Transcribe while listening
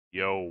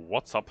Yo,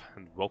 what's up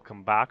and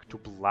welcome back to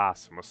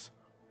Blasphemous.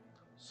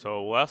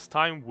 So last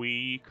time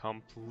we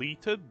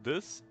completed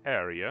this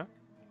area.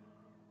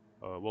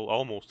 Well,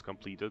 almost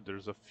completed.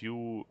 There's a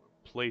few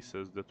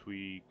places that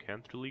we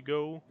can't really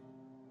go.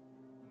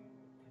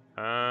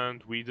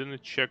 And we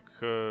didn't check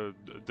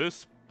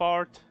this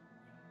part.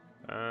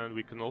 And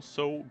we can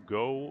also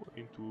go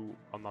into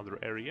another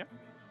area.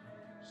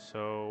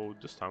 So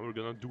this time we're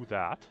gonna do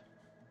that.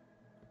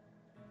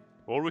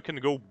 Or we can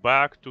go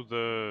back to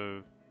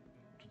the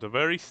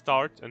very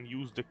start and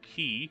use the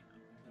key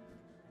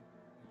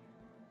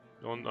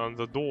on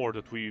the door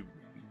that we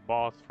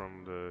bought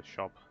from the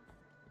shop.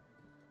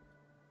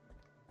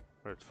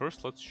 Right,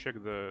 first let's check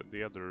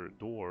the other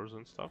doors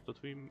and stuff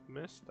that we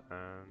missed,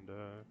 and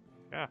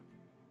yeah.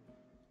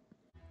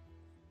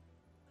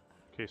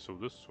 Okay, so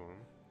this one.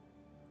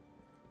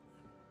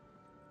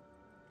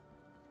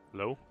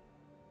 Hello?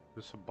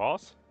 Is this a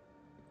boss?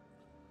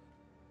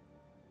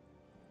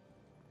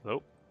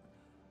 Hello?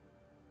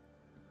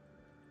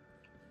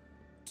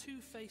 Two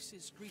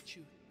faces greet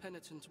you,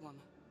 penitent one.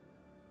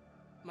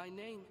 My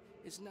name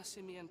is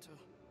Nacimiento.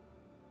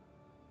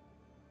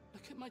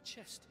 Look at my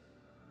chest,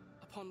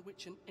 upon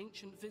which an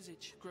ancient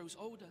visage grows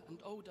older and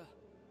older.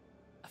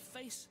 A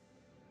face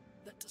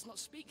that does not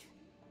speak,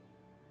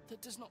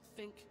 that does not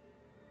think,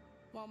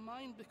 while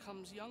mine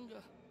becomes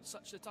younger,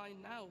 such that I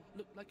now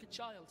look like a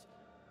child.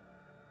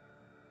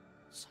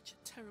 Such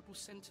a terrible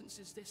sentence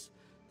is this,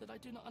 that I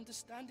do not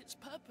understand its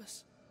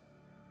purpose.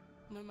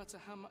 No matter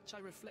how much I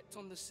reflect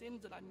on the sin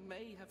that I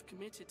may have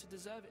committed to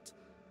deserve it,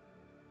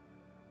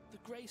 the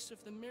grace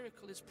of the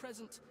miracle is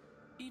present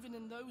even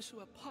in those who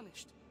are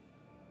punished.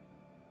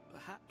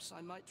 Perhaps I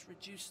might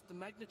reduce the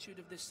magnitude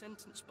of this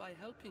sentence by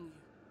helping you.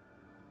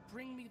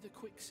 Bring me the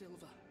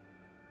quicksilver,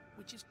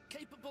 which is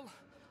capable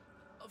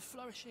of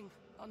flourishing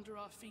under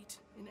our feet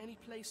in any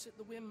place at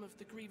the whim of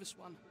the grievous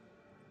one,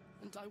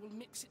 and I will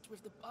mix it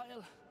with the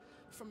bile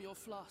from your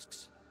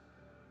flasks,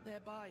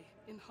 thereby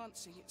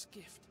enhancing its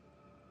gift.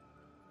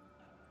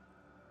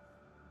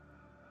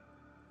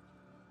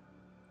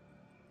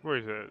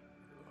 Wait,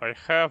 I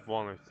have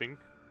one, I think.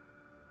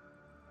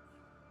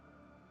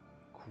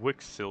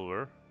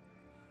 Quicksilver.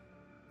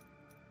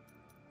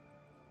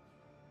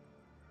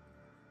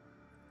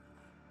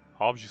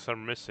 Objects are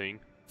missing.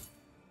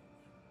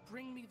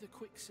 Bring me the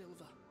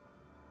quicksilver,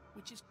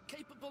 which is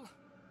capable...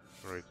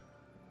 Right.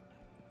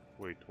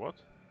 Wait, what?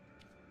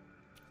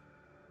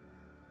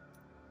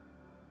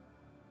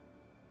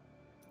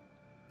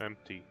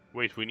 Empty.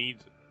 Wait, we need...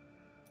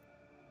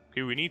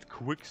 Okay, we need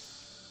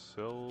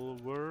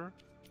quicksilver.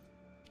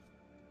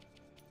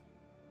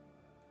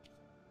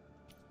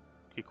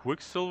 Okay,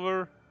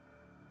 quicksilver.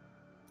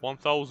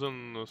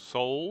 1000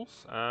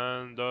 souls,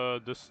 and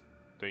this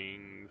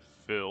thing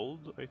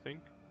filled, I think.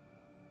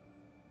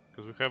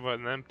 Because we have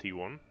an empty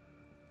one.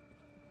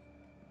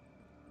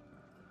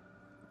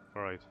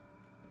 Alright.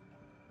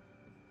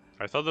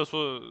 I thought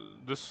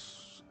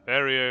this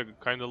area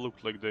kinda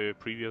looked like the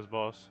previous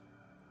boss.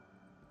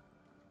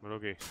 But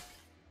okay.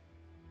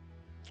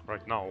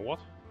 Right, now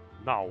what?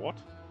 Now what?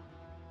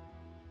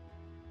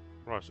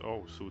 Right,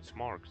 oh, so it's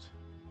marked.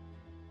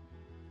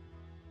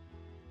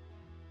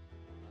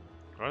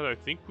 Right, I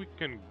think we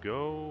can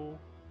go...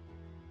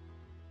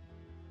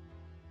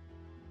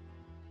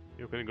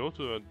 You can go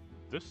to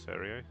this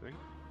area, I think.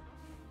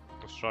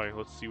 Let's try,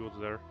 let's see what's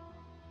there.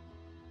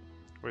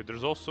 Wait,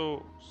 there's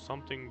also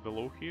something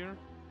below here?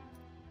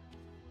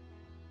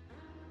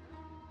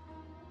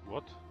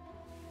 What?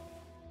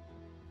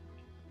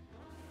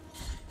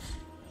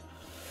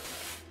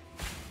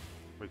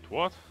 Wait,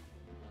 what?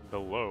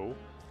 Below?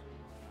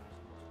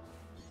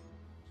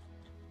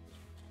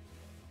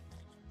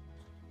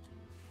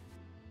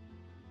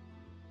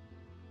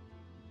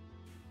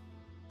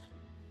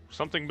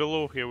 Something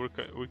below here,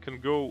 we can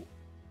go...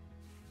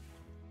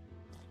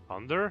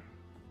 Under?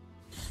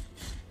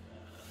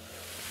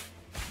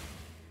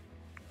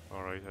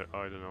 Alright,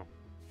 I don't know.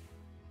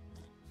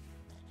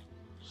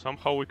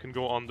 Somehow we can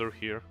go under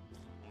here.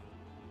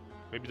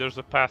 Maybe there's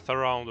a path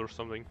around or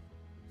something.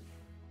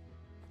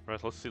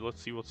 Right, let's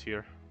see what's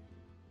here.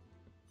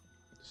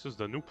 This is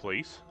the new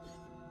place.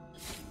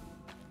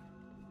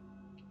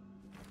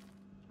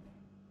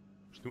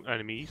 There's new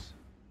enemies.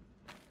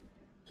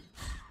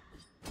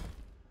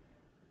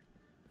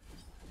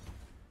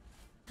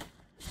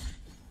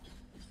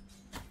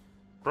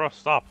 Bro,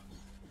 stop.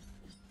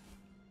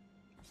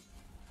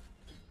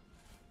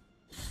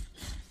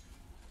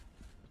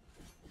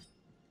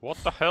 What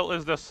the hell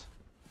is this?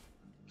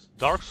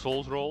 Dark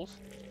Souls rolls?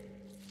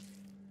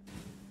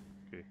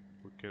 Okay,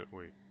 we can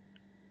wait.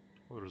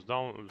 Oh, there's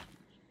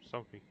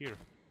something here.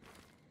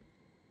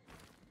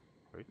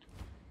 Right.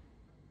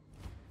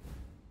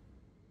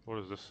 What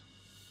is this?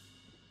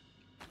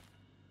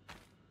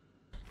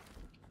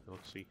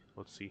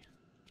 Let's see.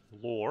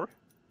 Lore?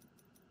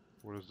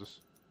 What is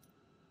this?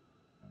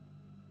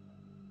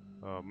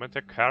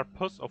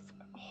 Metacarpus of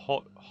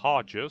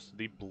Hodges,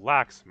 the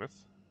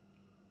blacksmith.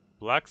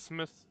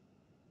 Blacksmith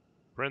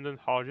Brendan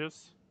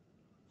Hodges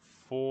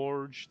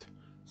forged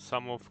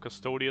some of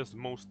Custodia's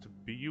most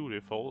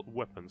beautiful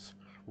weapons,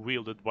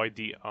 wielded by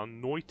the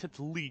anointed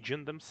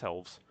legion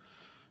themselves.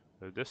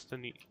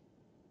 Destiny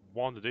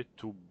wanted it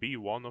to be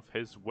one of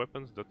his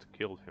weapons that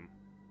killed him.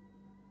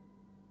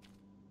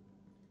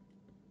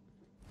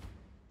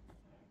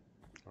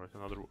 Alright,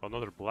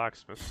 another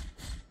blacksmith.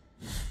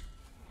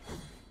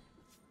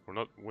 Or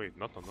not, wait,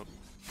 not another.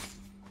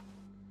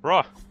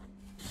 Bruh!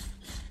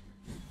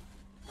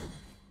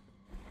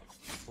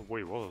 Oh,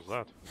 wait, what was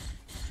that?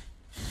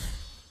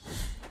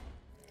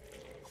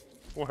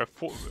 Oh,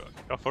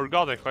 I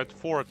forgot I had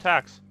 4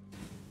 attacks.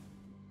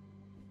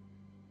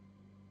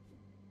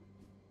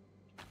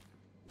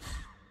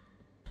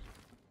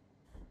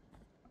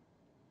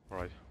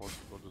 Alright, what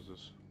is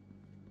this?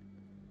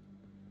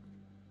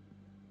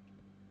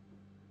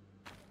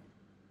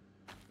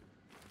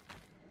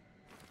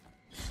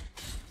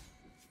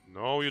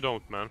 No, you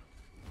don't, man.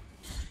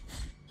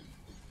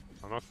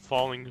 I'm not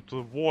falling into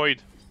the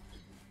void.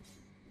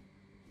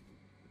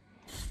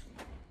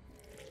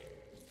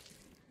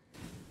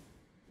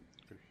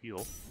 Can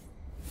heal.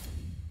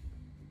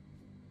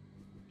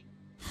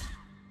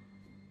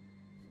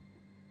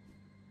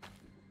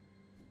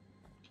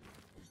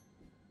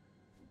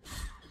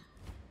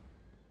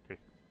 Okay.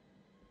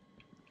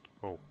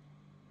 Oh.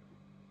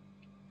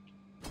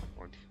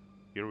 Right.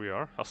 Here we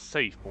are, a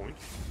save point.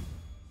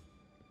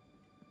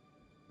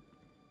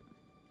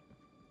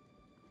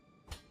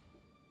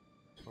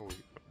 Oh, we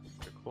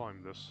can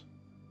climb this.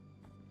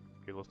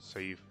 Okay, let's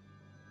save.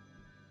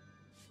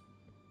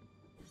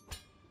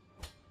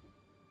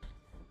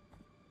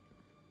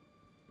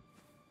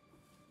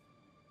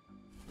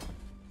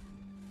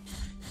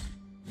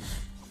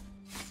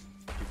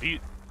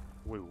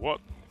 Wait,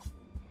 what?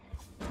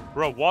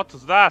 Bro, what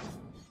is that?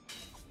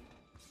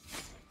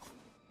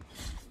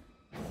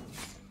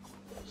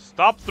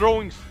 Stop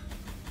throwing.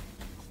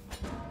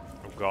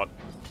 Oh god.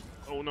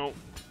 Oh no.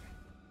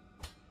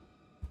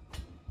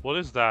 What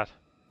is that?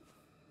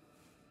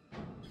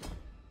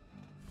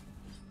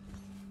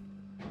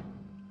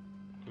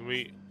 Can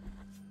we...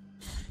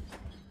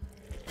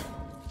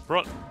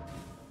 Bro...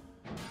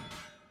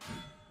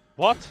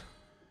 What?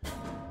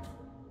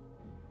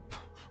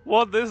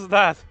 What is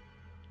that?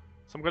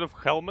 Some kind of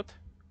helmet?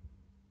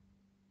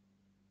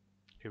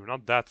 Okay, we're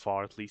not that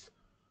far at least.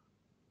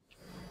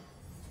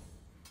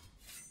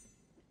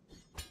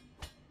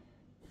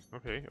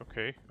 Okay,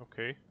 okay,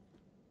 okay.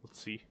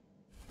 Let's see.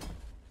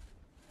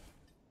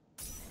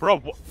 Bro,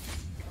 what?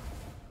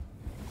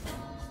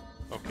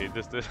 Okay,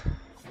 this.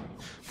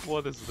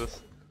 What is this?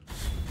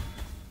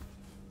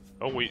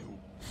 Oh wait.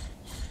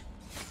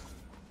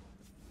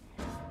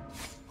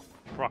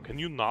 Bro, can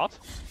you not?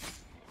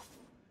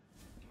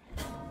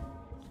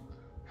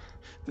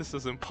 This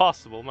is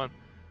impossible, man.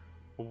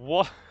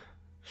 What?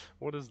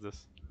 What is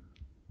this?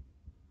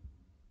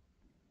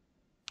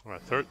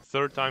 Alright,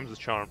 third time's the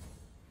charm.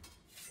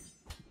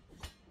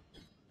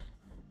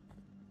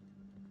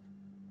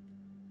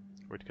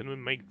 Wait, can we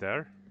make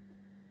there?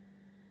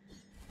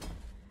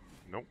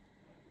 Nope.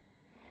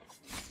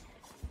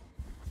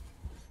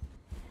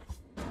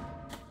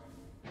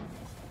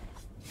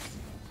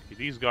 Okay,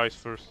 these guys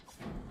first.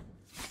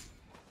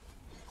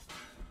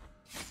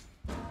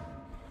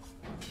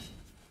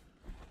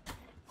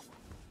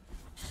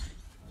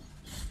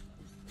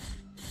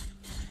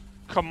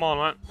 Come on,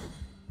 man.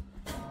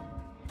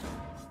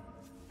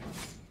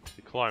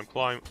 Okay, climb,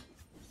 climb.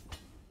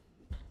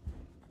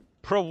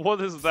 Bro, what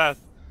is that?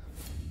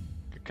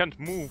 I can't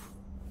move.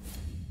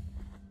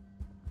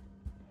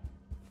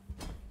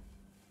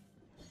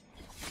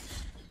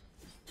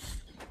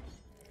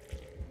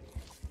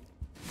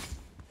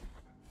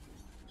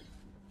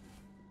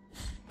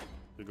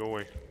 Okay, go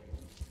away.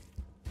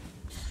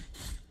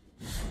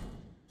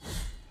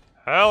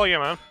 Hell yeah,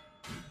 man.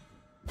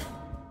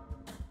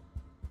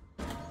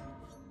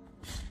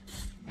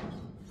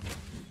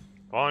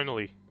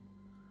 Finally.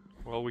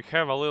 Well, we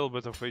have a little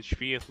bit of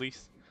HP at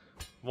least.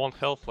 1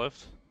 health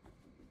left.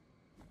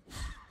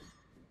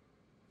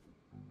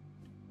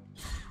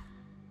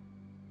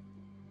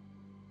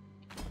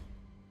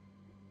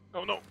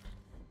 Oh no!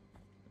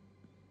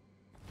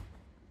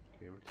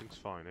 Okay, everything's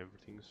fine,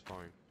 everything's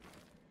fine.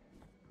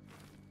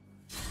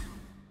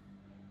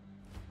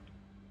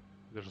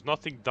 There's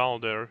nothing down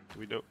there.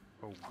 We don't...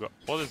 Oh god.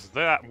 What is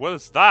that? What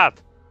is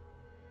that?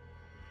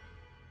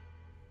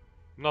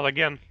 Not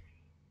again.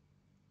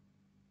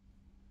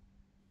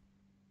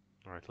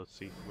 Alright, let's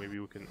see. Maybe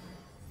we can...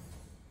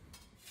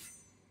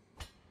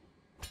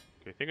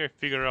 Okay, I think I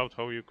figured out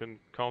how you can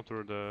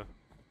counter the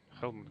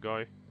helmet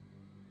guy.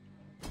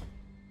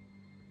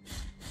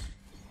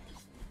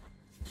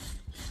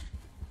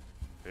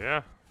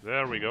 Yeah,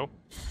 there we go.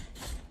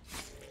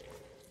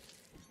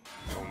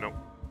 Oh no.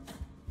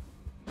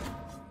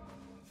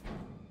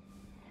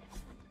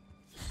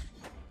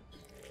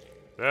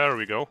 There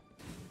we go.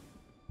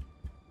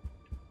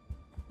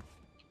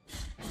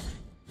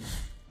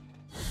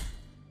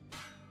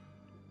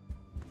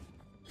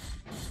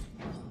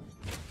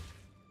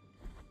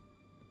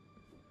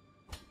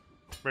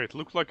 Wait, it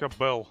looks like a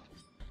bell,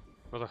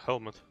 not a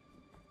helmet.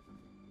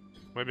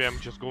 Maybe I'm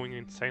just going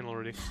insane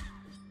already.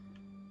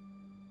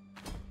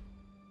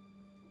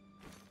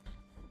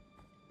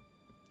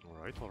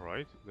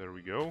 Alright, there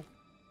we go.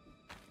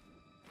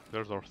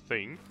 There's our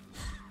thing.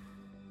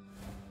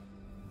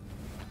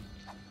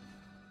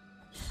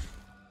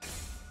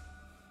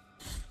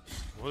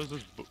 What is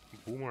this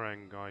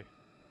boomerang guy?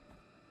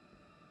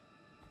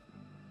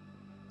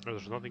 Oh,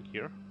 there's nothing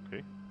here.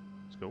 Okay,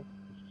 let's go.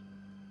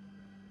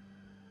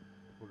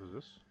 What is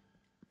this?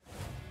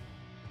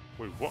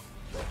 Wait, what?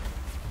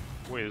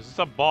 Wait, is this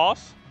a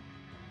boss?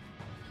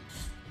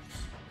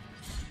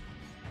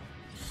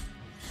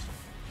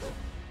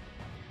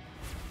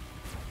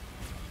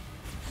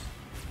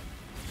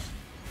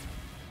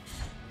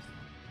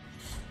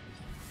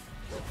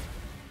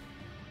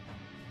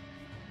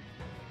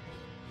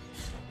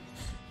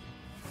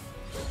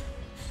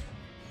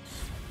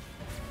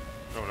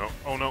 Oh no,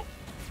 oh no.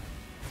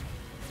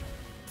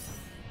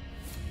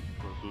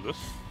 Let's do this.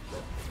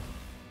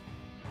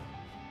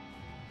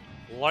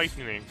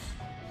 Lightning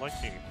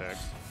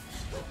attacks.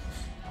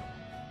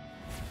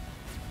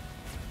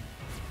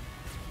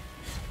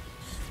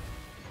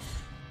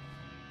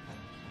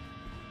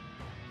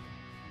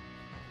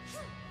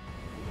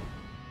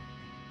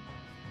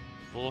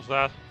 What was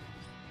that?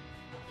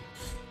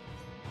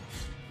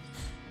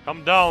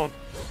 Come down!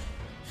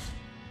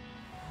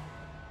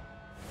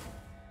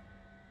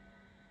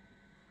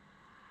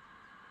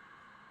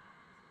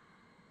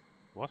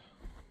 What?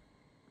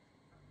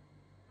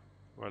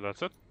 Well,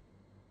 that's it.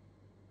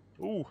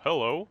 Ooh,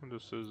 hello.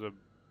 This is a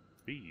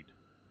bead.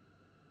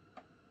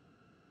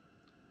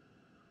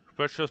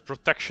 Precious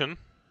protection.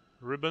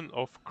 Ribbon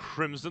of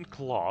crimson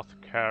cloth,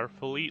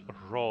 carefully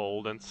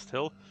rolled and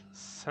still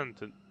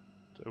scented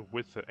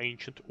with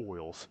ancient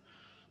oils.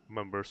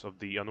 Members of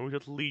the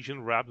Anointed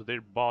Legion wrapped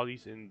their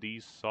bodies in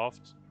these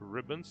soft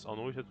ribbons,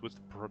 anointed with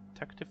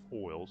protective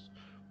oils,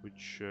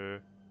 which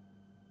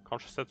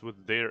contrasted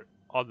with their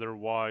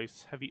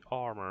otherwise heavy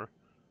armor.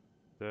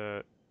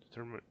 The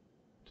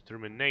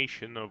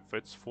determination of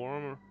its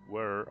form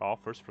wearer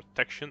offers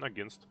protection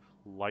against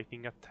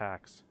lightning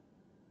attacks.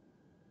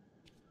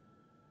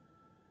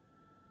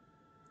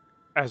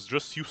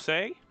 Esdras, you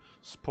say?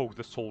 Spoke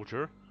the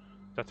soldier.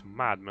 That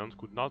madman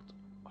could not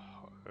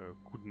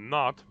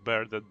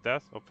bear the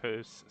death of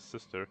his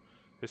sister.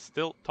 He's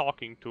still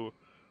talking to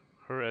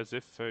her as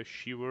if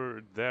she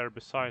were there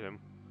beside him.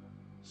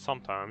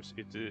 Sometimes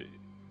it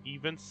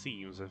even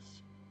seems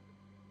as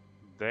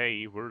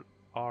they were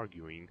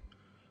arguing.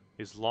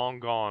 He's long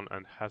gone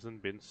and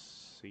hasn't been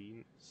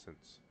seen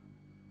since.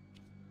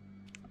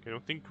 I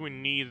don't think we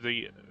need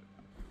the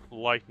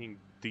lightning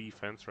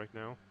defense right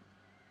now.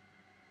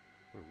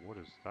 Wait, what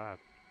is that?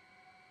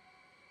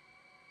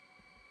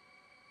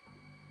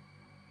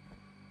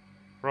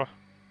 Bruh,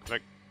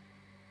 like...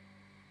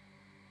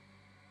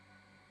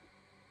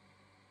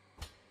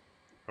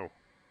 Oh.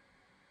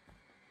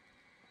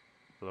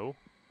 Hello?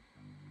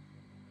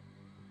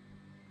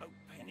 O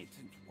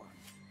penitent one,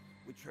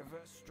 we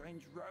traverse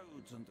strange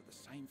roads under the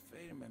same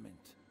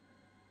firmament,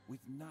 with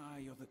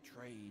nigh other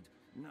trade,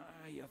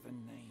 nigh other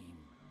name.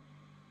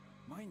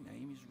 My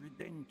name is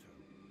Redento,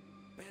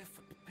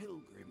 barefoot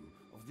pilgrim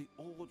of the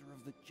Order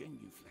of the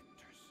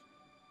Genuflectors.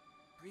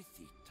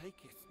 Prithee,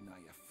 taketh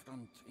nigh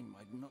affront in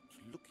my not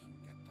looking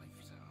at thy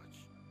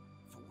visage,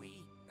 for we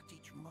at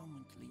each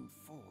moment lean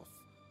forth,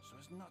 so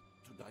as not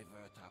to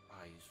divert our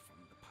eyes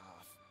from the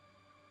path.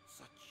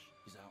 Such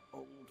is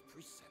our old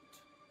precept.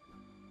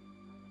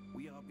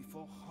 We are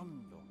before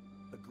Hondo,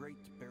 a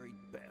great buried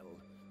bell,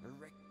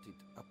 erected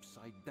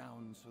upside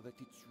down so that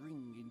its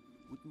ringing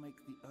would make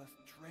the earth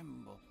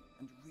tremble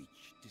and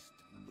reach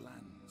distant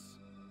lands.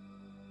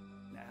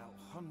 Now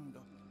Hondo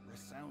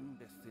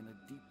resoundeth in a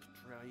deep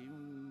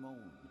triune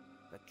moan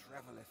that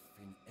travelleth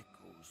in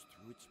echoes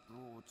through its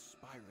broad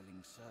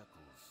spiraling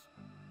circles.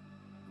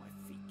 My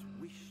feet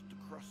wish to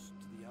cross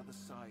to the other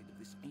side of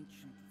this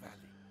ancient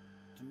valley,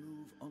 to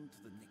move on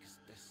to the next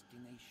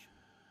destination.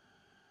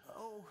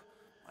 Oh,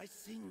 my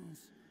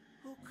sins,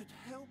 who could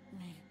help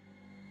me?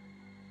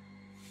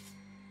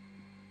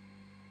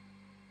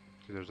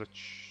 Okay, there's a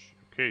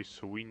okay,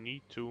 so we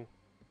need to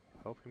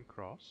help him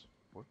cross.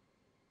 What?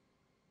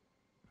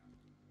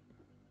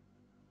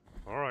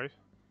 Alright.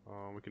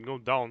 We can go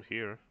down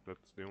here. That's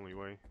the only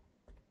way.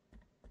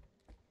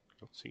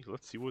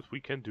 Let's see what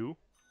we can do.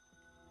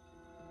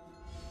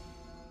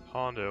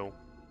 Hondo.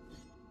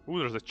 Ooh,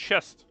 there's a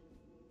chest.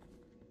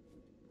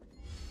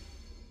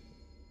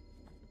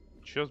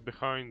 Just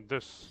behind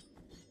this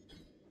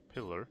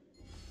pillar.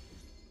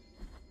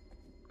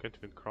 Can't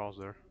even cross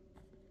there.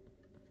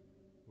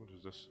 What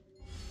is this?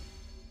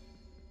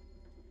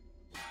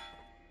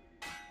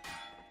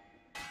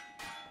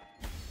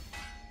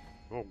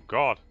 Oh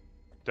god!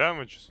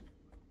 Damages!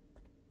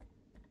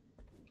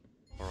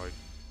 Alright.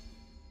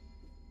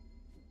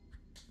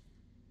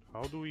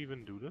 How do we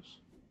even do this?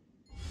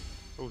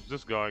 Oh, it's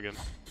this guy again.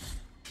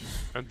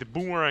 And the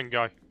boomerang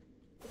guy.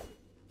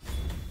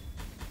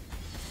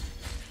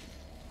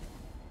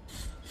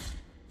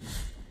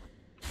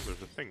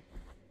 There's a thing.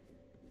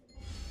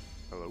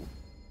 Hello.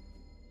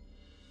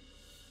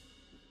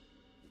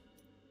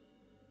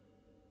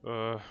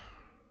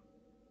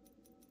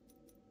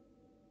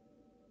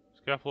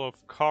 Scapula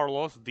of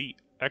Carlos the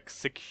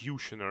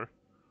Executioner.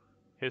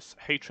 His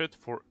hatred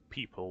for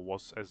people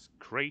was as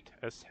great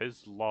as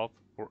his love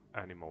for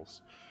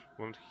animals.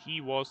 When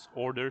he was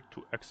ordered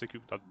to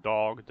execute a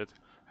dog that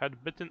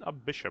had bitten a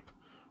bishop,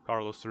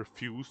 Carlos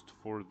refused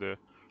for the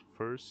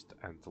first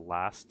and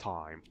last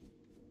time.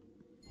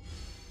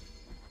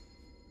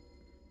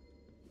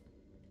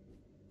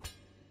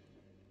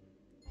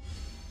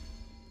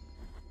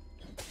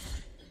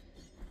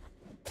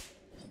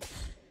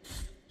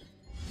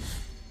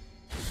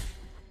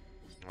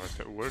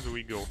 Alright, where do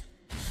we go?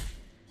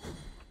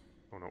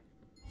 Oh no.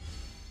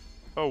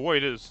 Oh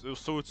wait,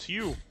 so it's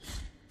you!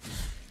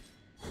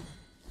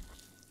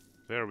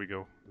 There we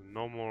go.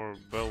 No more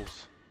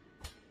bells.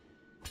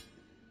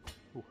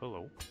 Oh,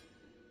 hello.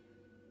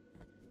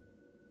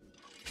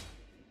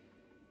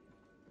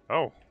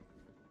 Oh!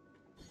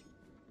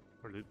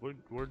 Where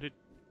did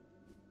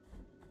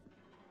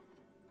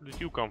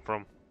you come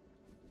from?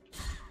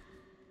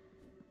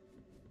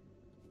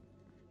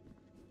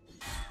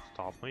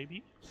 Stop,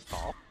 maybe?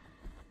 Stop?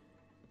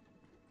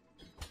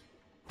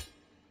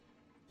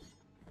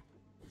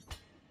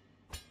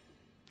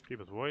 Okay,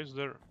 but why is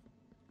there...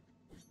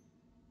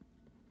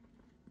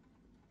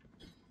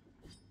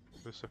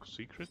 This a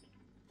secret?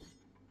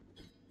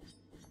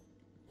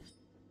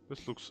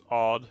 This looks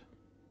odd.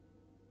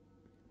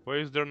 Why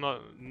is there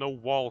no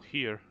wall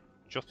here?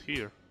 Just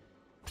here.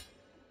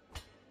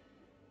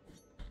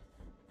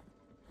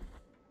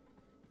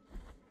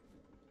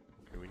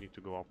 Okay, we need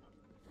to go up.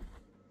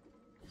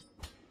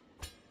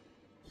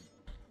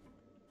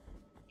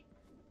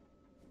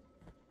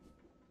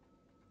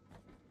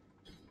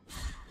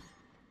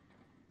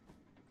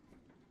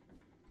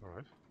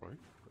 Alright, right.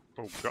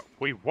 Oh god,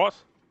 wait, what?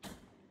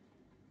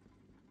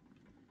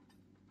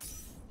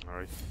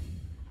 Alright.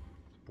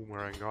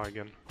 Boomerang guy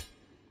again.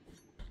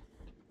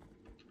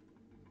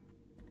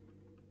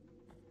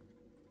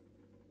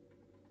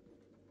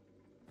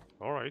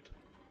 Alright.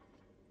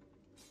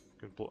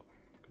 Can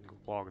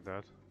block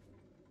that.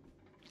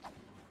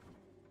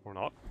 Or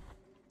not.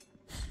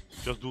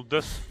 Just do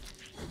this.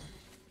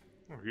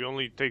 Oh, he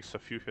only takes a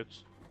few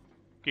hits.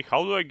 Okay,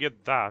 how do I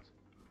get that?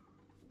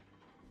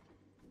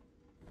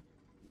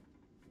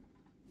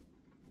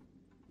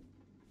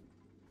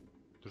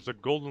 There's a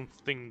golden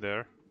thing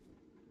there.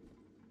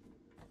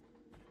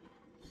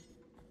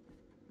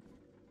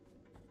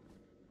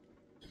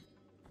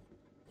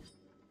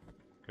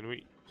 Can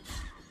we...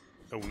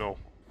 Oh no.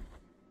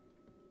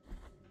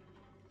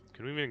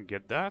 Can we even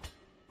get that?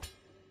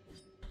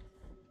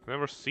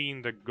 Never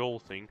seen the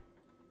gold thing.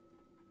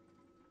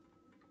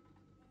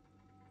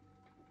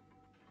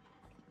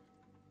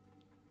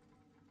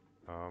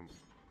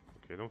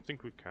 Okay, I don't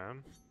think we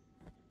can.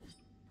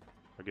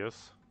 I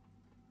guess.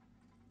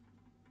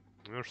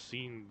 Never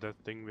seen that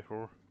thing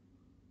before.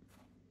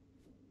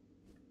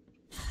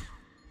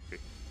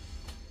 Okay.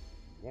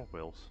 More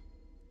whales.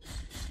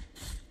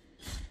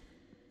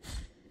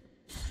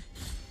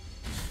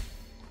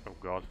 Oh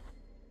god.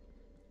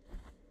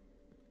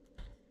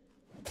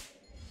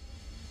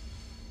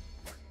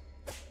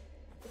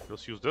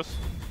 Let's use this.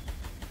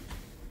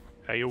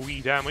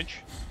 AoE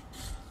damage.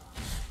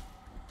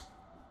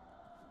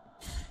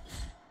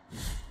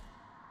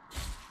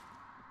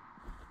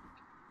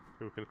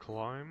 Okay, we can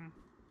climb.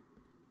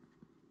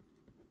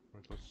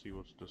 Right, let's see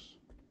what's this.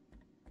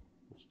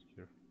 What's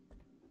here?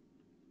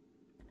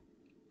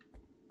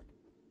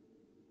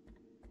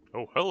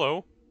 Oh,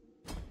 hello!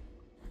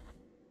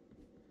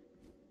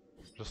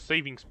 There's a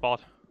saving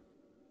spot.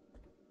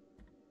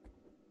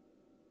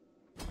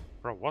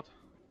 Bro, what?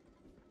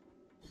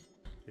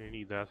 I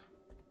need that.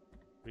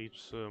 Need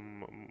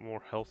some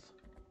more health.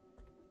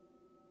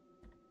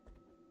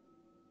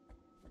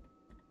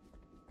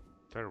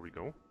 There we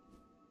go.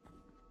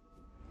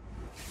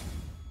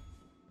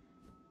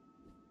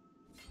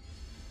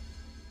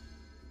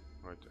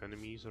 Right,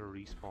 enemies are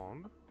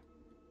respawned.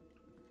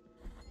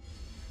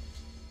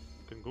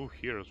 Can go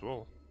here as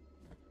well.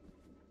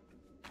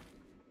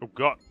 Oh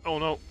god! Oh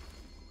no!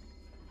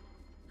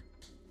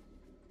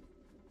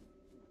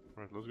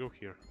 Right, let's go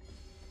here.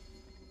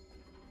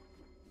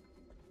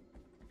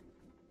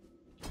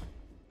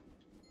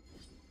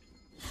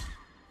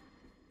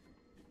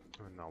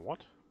 And now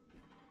what?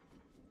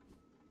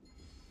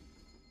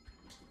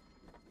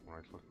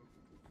 Alright,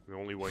 the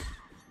only way.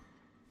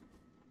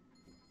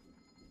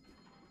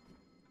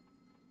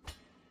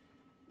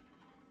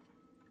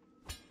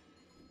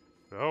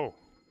 Oh.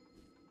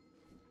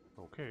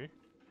 Okay.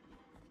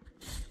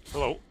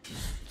 Hello.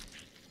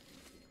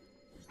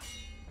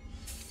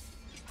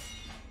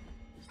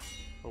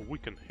 Oh, we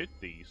can hit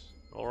these.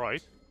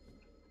 Alright.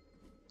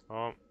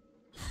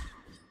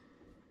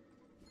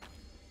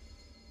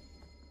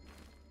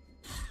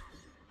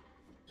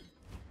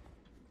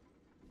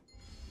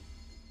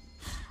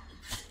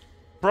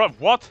 Bruh,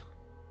 what?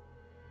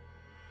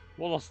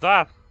 What was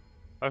that?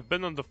 I've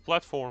been on the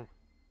platform.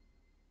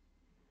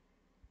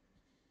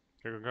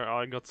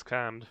 I got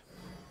scammed.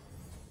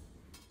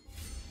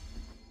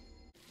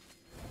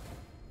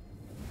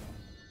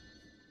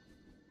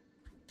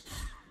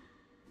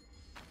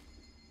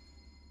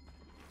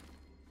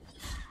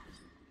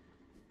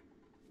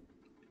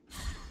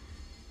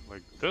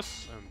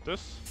 this and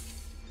this.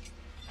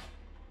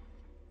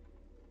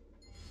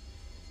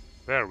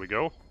 There we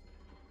go.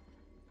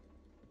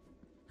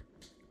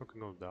 We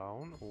can go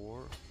down,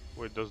 or...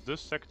 Wait, does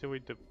this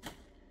activate the...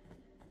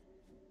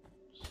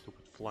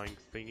 Stupid flying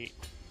thingy?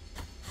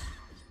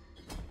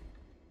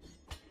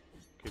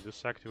 Okay,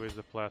 this activates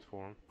the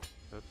platform.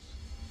 That's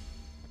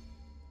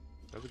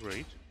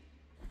great.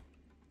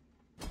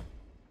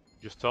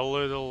 Just a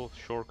little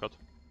shortcut.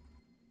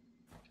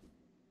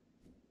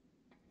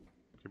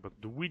 Okay, but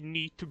do we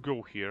need to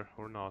go here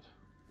or not?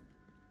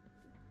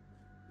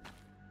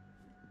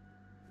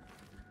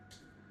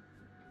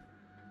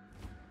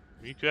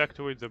 We need to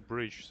activate the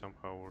bridge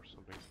somehow or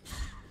something.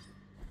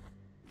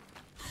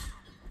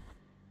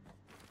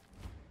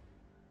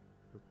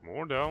 Put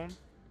more down.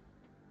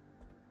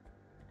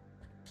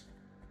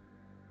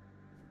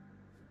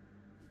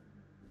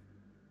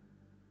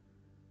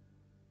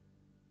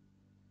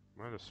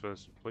 Man,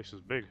 this place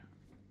is big.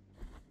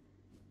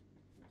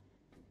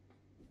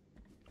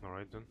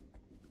 Alright then.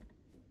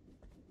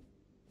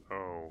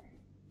 Oh.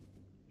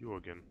 You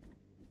again.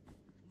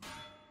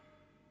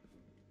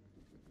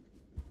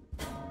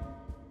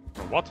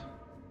 Oh, what?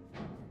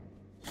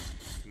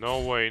 No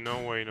way,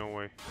 no way, no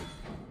way.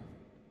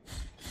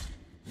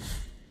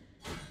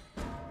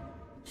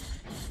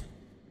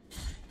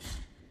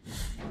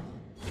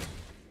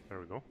 There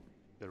we go.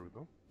 There we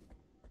go.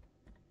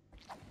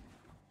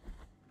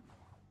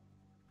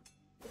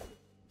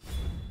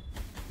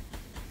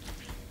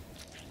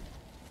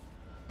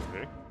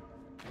 Okay.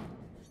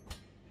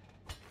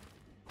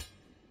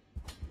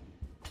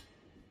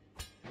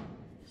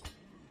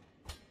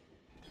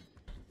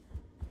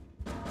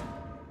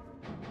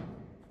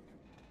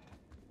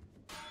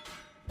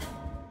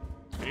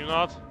 Can you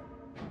not?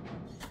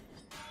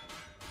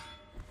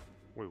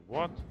 Wait,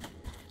 what?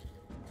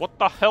 What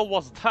the hell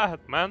was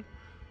that, man?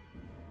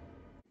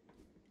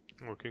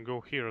 Oh, we can go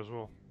here as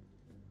well.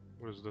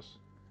 What is this?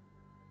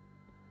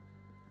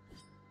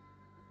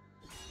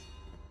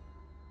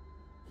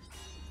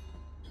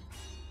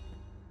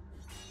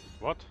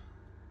 What?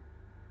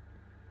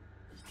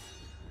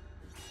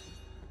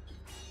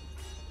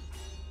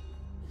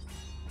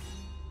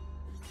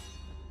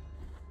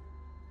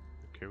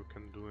 Okay, we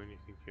can't do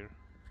anything here.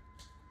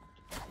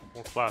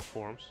 More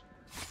platforms.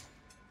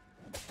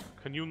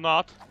 Can you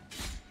not?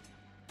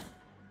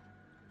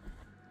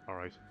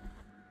 Alright.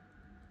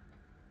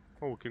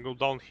 Oh, we can go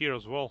down here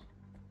as well.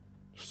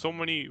 There's so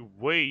many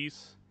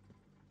ways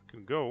we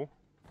can go.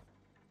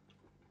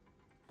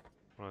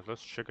 Alright,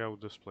 let's check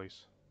out this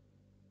place.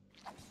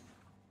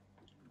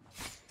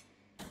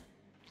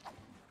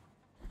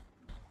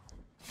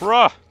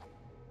 Bruh!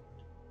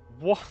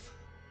 What?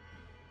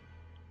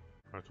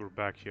 Alright, we're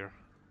back here.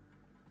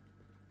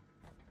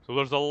 So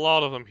there's a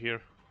lot of them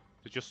here.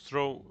 They just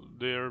throw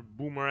their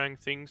boomerang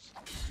things.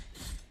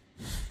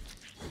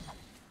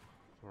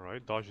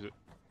 Alright, dodged it.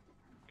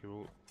 Okay,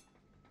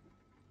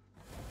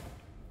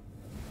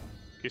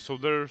 okay, so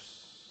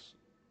there's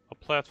a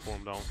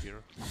platform down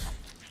here.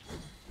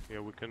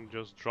 Yeah, we can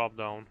just drop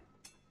down.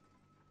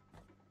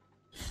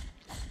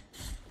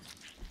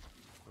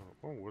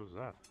 Oh, what is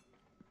that?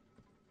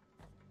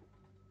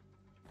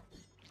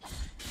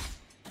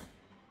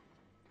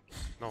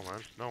 No,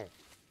 man, no.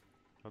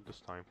 Not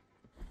this time.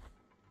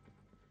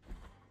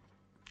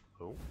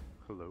 Oh,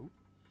 hello.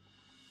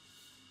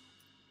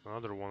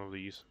 Another one of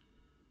these.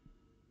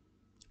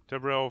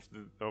 Tebra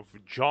of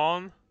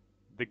John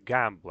the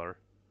Gambler.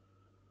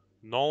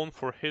 Known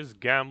for his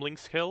gambling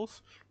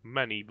skills,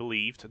 many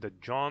believed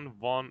that John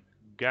von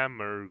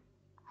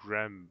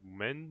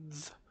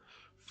Gammergrammen's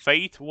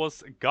fate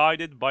was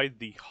guided by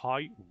the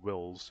High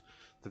Wills.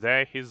 The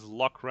day his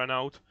luck ran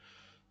out,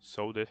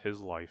 so did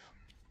his life.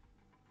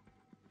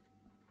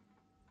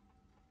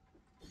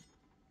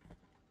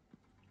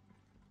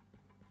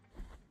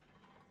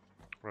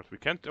 Right, we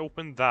can't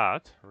open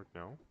that right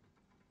now.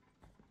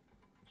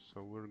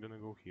 So we're gonna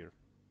go here.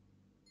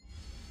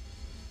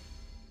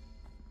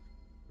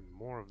 And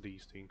more of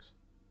these things.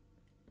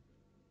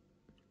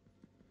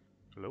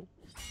 Hello?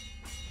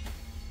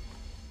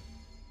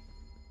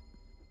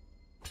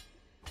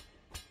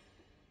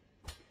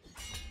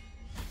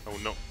 Oh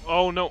no.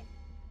 Oh no!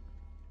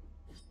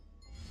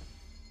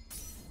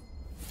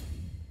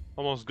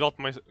 Almost got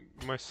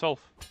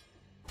myself.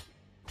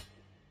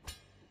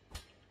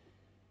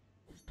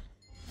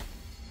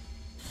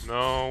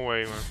 No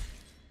way, man.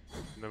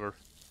 Never.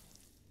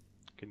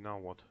 Okay, now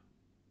what?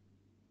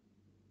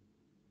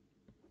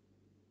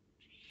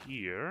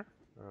 Here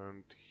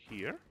and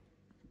here.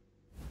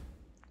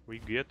 We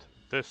get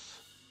this.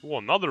 Oh,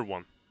 another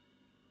one.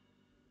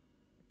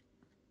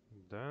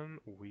 Then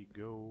we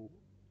go.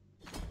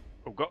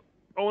 Oh god!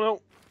 Oh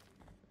no!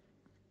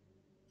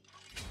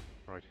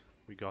 Right,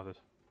 we got it.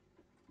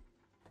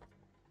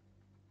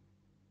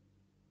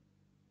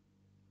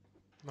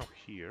 Now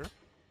here.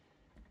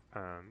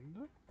 And...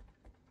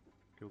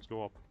 Okay, let's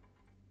go up.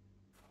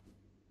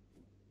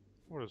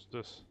 What is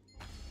this?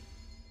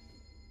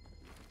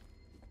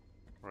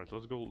 Right,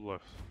 let's go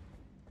left.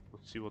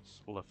 Let's see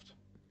what's left.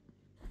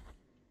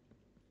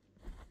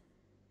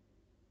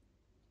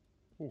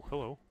 Oh,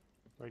 hello.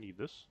 I need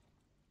this.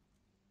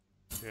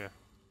 Yeah,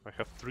 I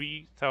have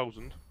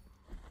 3,000.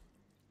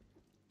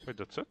 Wait,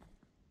 that's it?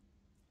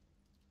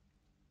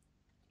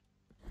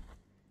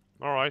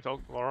 Alright,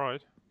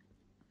 alright.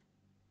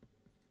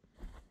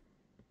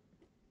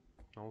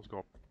 Now let's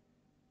go.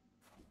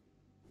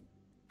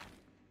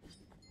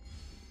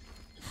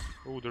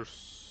 Oh,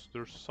 there's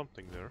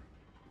something there.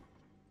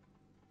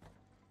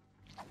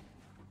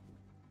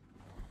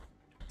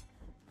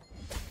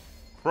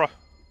 Bruh!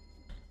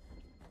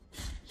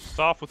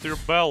 Stop with your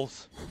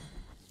bells!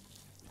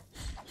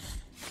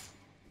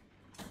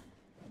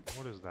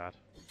 What is that?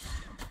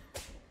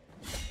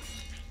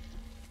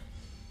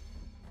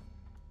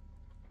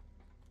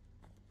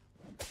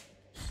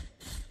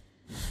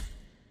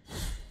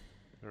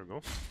 There we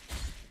go.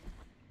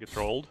 Get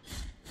rolled.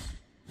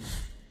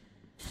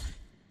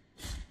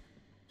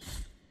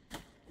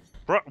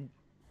 Bruh!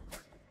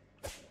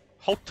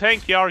 How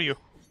tanky are you?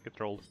 Get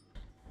rolled.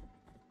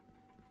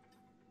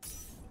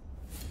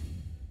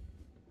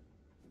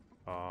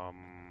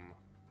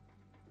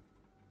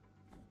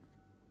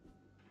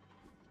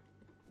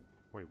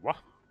 Wait, what?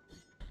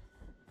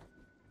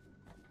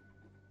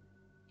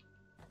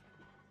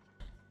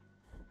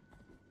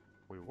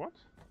 Wait, what?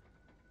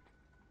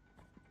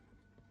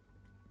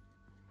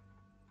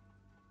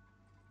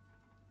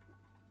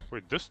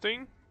 Wait, this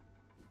thing?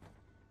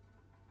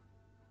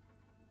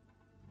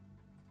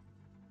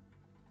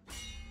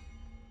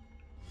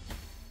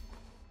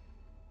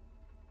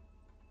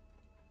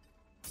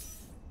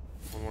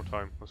 One more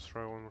time. Let's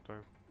try one more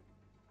time.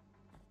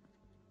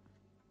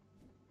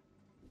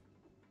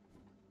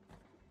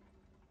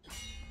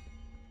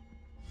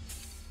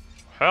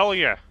 Hell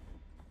yeah!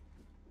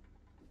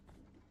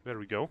 There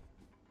we go.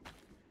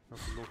 Now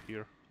we go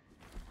here.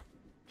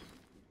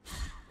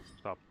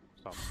 Stop.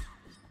 Stop.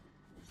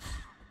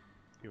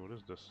 Hey, what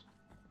is this?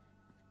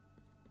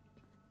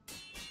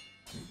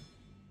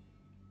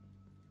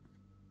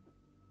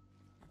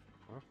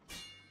 Huh?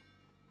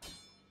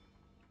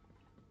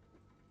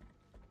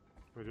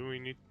 Wait, do we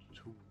need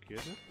to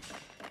get it?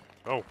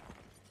 Oh.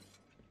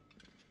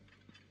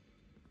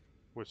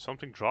 Wait,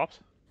 something dropped?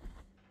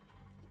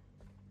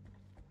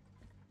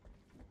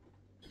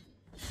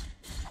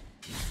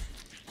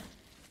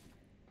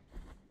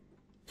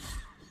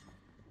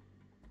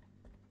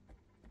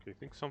 Okay, I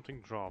think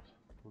something dropped.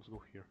 Let's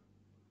go here.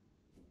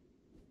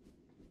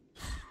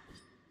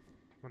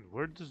 And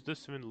where does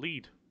this even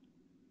lead?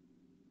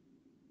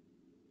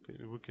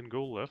 Okay, we can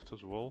go left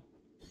as well.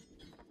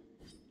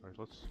 Alright,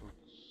 let's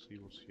see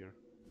what's here.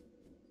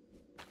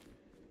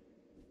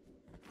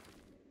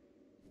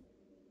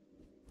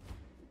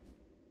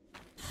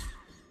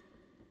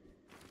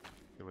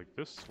 Okay,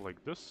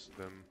 like this,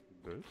 then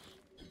this.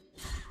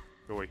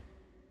 Go away.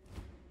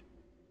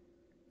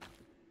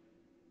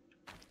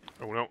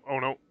 Oh no, oh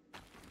no!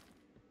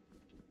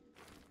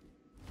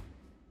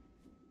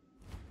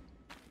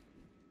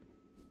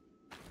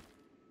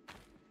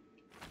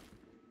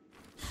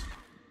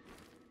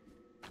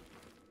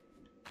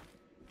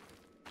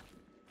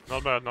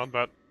 Not bad, not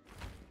bad.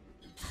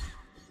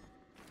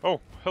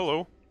 Oh,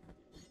 hello.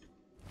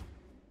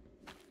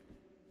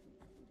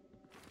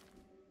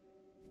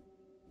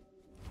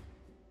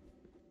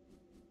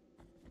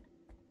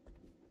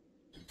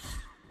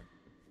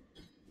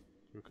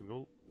 We can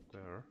go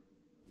there.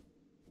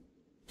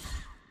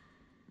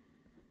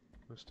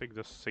 Let's take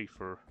the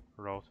safer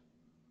route.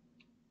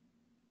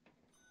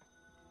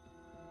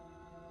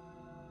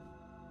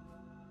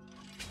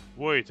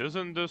 Wait,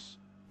 isn't this...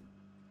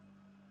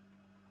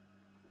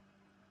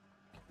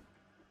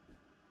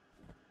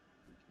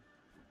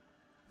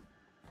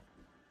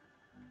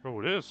 Oh,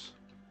 it is.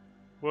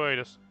 Wait,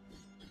 it's...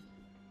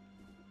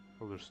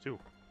 Oh, there's two.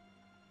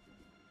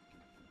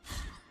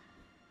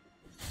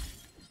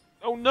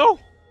 Oh no!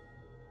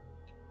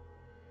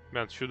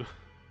 Man, should...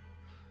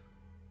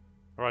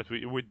 Alright,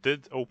 we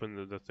did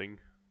open the thing,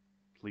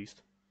 at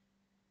least.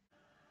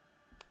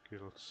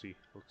 Okay, let's see,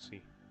 let's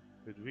see.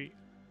 Did we?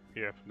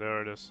 Yep,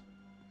 there it is.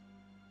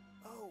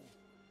 Oh,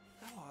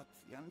 thou art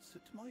the answer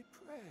to my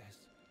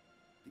prayers.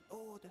 The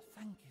Order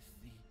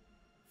thanketh thee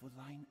for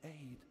thine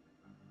aid.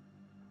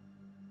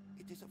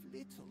 It is of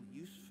little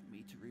use for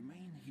me to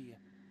remain here.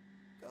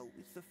 Go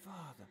with the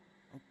Father,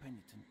 O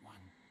penitent one.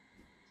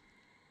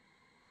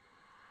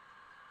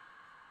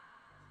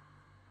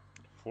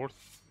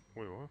 Fourth...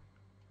 Wait, what?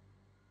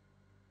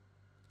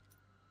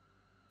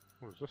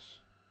 What is this?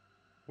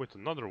 Wait,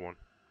 another one.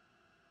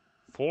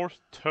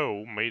 Fourth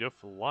toe made of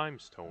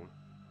limestone.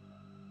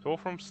 Toe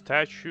from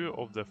statue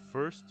of the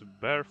first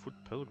barefoot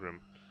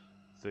pilgrim.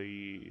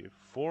 The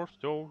fourth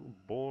toe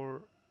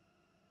bore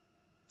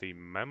the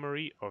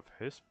memory of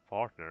his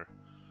partner,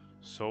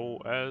 so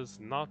as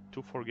not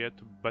to forget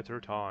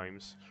better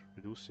times,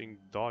 reducing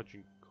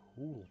dodging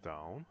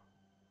cooldown.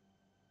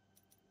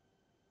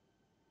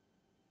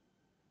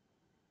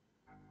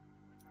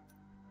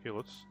 Okay,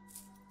 let's...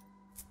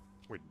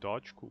 Wait,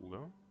 dodge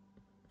cooldown?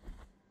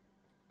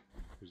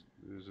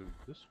 Is it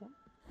this one?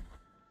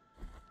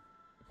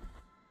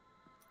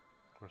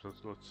 Or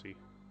let's see.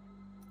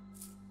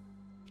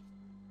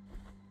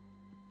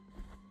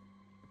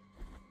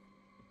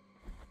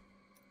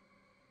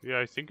 Yeah,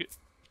 I think it...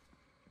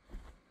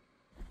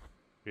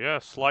 Yeah,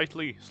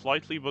 slightly,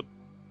 but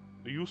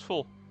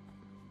useful.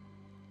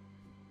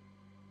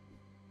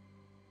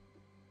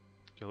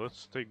 Okay,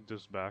 let's take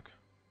this back.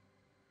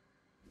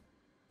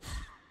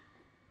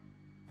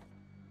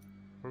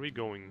 Where are we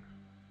going?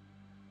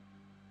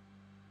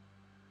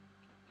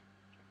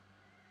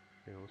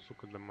 Okay, let's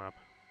look at the map.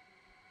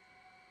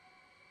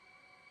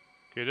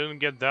 Okay, didn't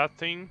get that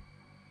thing.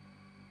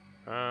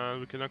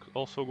 We can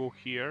also go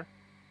here.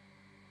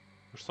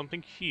 There's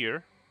something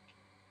here.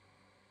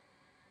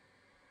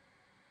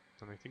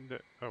 And I think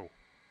that... Oh.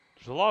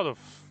 There's a lot of...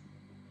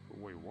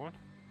 Wait, what?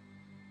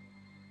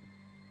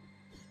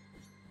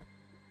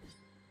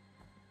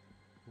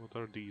 What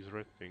are these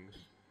red things?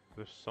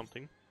 There's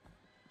something.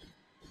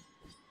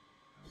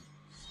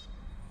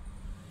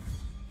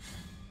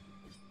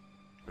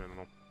 I don't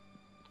know.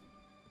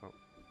 Oh,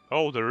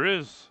 oh, there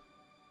is!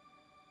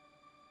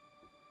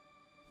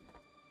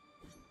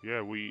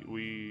 Yeah,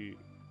 we...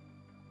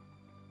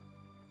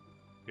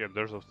 Yeah,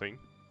 there's a thing.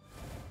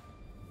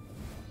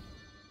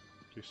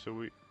 Okay, so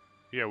we...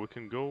 Yeah, we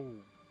can go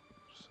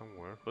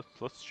somewhere.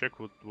 Let's check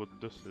what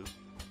this is.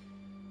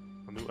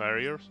 A new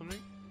area or something?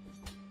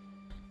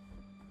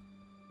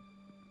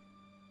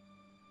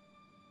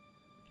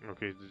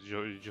 Okay,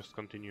 it just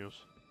continues.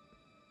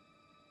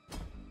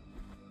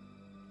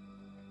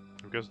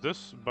 Because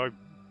this, by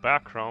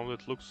background,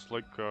 it looks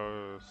like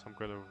some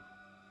kind of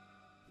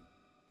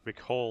big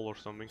hole or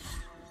something.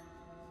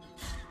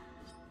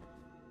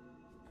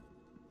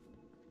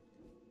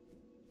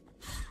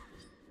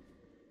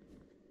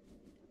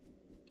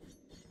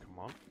 Come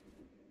on.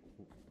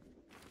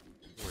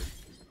 Wait.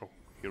 Oh,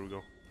 here we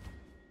go.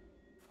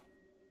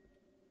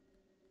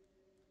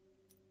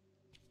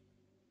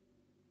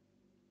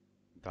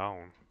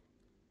 Down.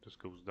 This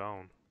goes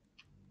down.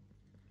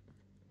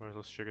 Alright,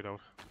 let's check it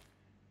out.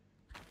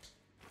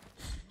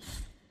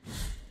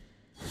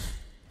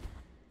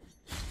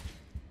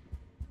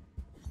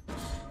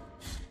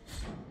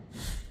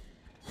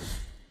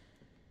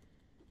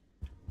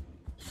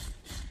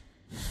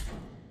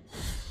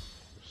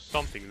 There's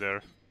something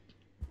there.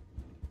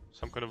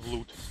 Some kind of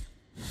loot.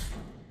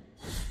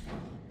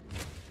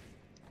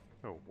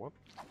 Oh, what?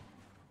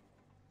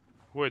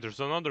 Wait, there's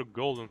another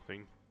golden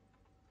thing.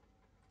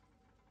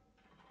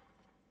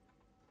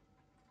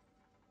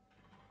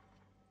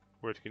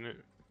 Wait, can it...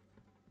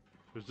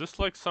 Is this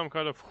like some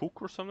kind of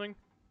hook or something?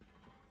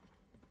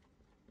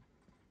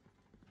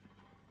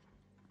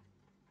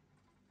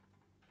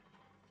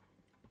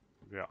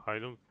 Yeah, I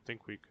don't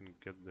think we can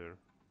get there.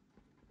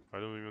 I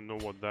don't even know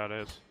what that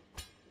is.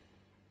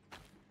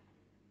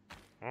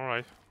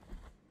 Alright.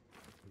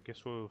 I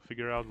guess we'll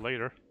figure out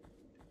later.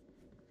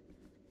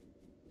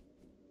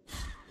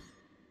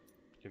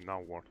 Okay,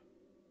 now what?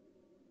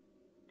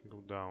 Go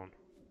down.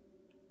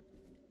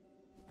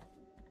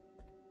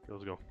 Okay,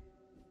 let's go.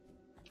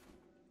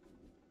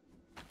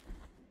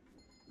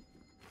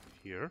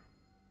 Here.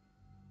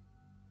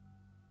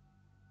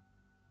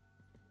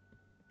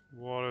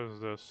 What is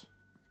this?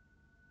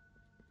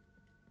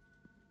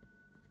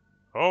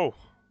 Oh!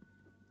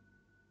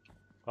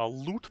 A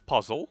loot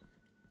puzzle?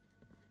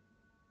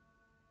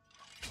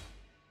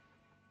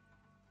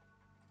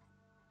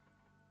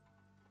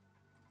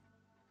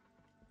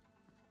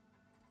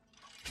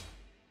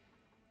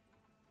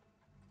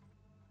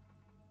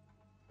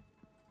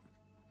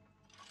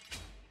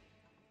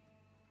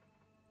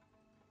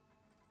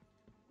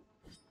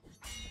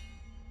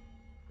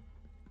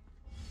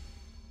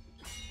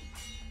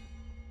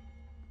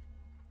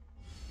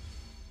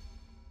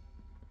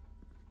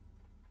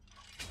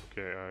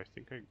 Okay, I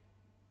think I...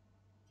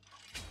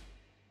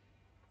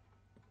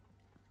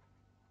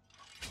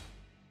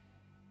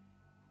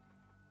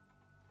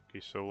 Okay,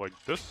 so like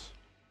this?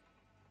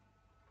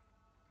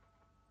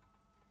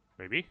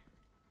 Maybe?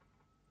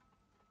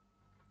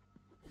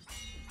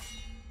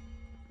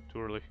 Too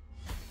early.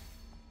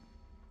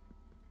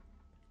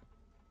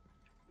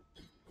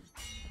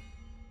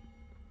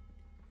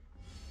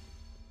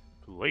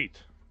 Too late.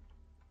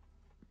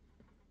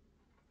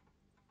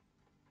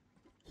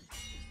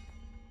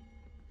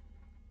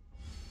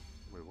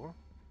 Wait, what?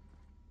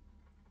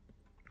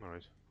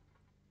 Alright.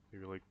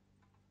 Maybe like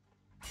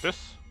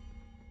this?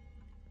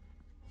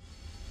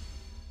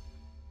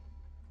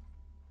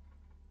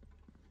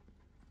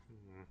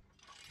 Hmm.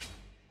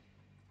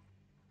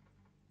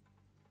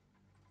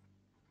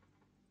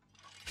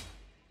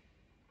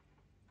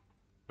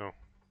 No.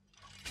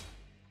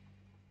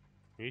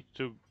 Need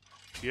to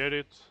get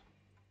it.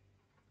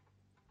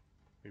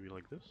 Maybe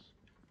like this?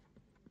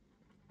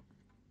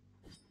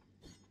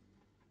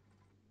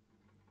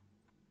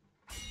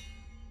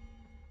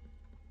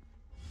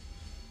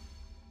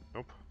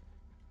 Nope.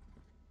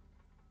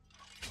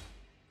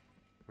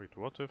 Wait,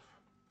 what if...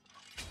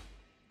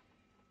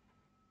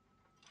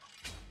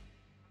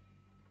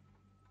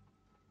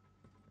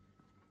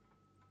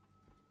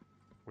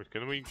 Wait,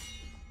 can we...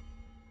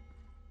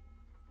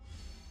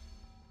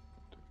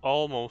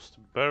 Almost,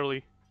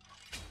 barely.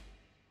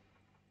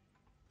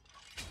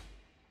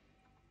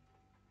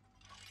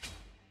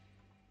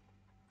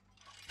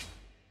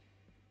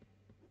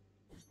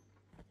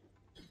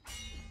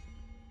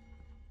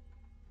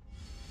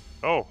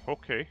 Oh,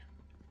 okay.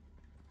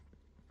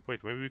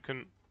 Wait, maybe we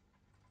can...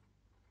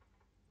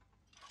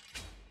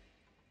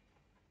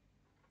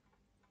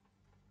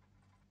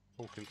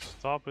 We can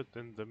stop it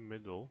in the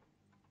middle.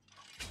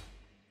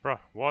 Bruh,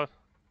 what?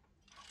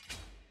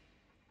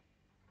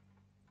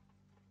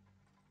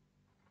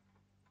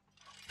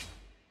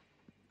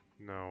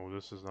 No,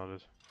 this is not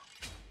it.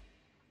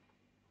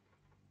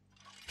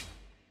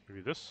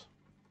 Maybe this?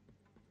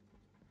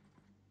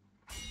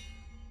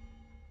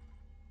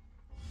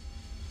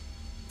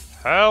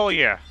 Hell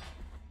yeah!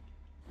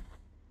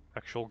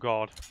 Actual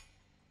god.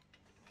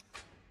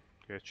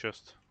 Okay,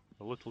 chest.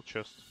 A little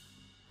chest.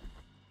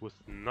 With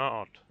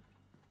not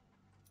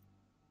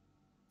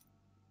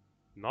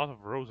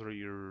of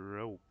rosary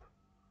rope.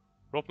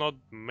 Rope not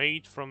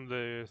made from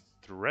the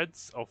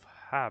threads of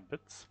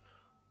habits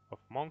of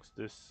monks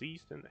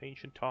deceased in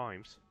ancient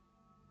times.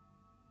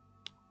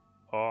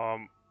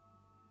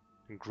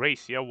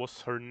 Gracia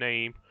was her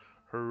name.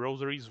 Her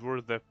rosaries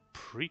were the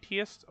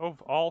prettiest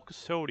of all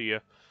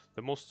Custodia.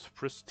 The most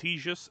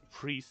prestigious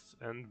priests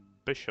and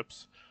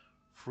bishops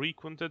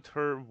frequented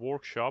her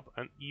workshop,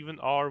 and even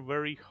our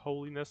very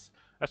holiness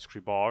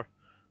Escribar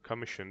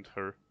commissioned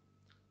her.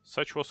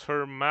 Such was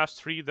her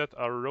mastery that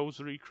a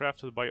rosary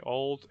crafted by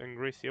old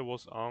Ingracia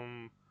was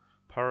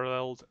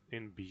unparalleled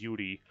in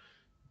beauty,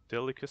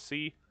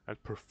 delicacy,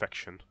 and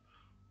perfection.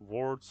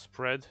 Word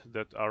spread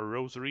that a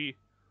rosary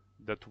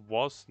that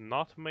was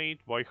not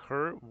made by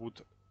her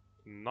would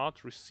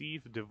not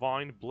receive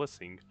divine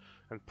blessing,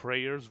 and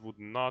prayers would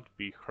not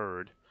be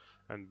heard,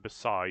 and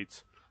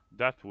besides,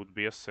 that would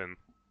be a sin.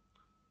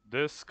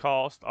 This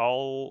caused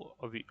all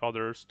the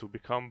others to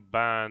become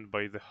banned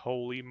by the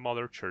Holy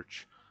Mother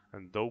Church,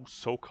 and those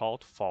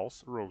so-called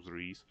false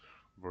rosaries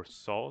were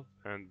sought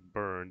and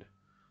burned.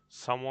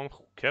 Someone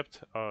who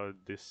kept a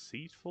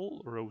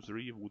deceitful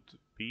rosary would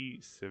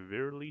be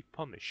severely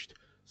punished,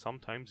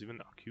 sometimes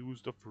even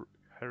accused of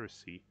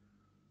heresy.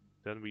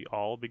 Then we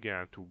all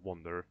began to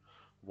wonder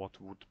what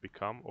would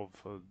become of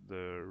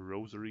the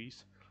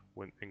rosaries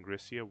when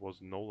Ingresia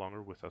was no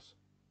longer with us.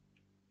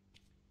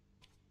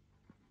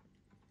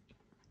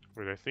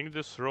 Wait, I think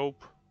this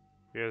rope...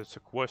 Yeah, it's a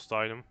quest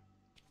item.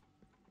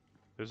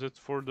 Is it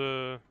for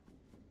the...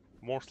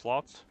 more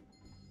slots?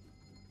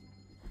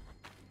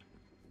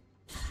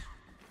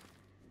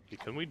 Okay,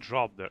 can we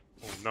drop that?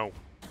 Oh no.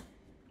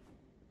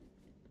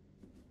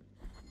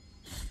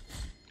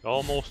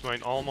 Almost,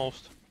 man,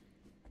 almost.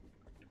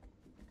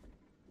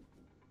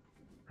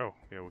 Oh,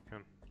 yeah, we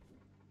can.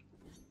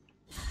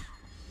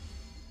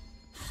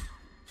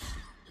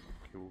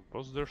 Okay,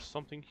 was there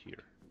something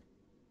here?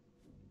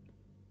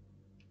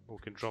 Oh, we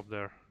can drop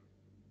there.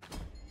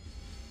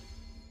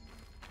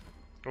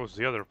 Oh, it's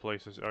the other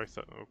places. I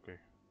thought, okay.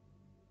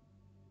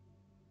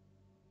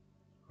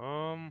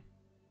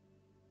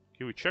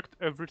 Okay, we checked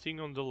everything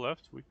on the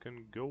left. We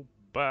can go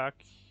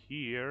back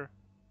here.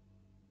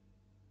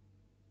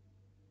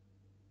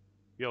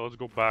 Yeah, let's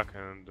go back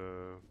and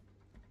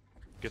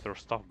get our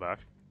stuff back.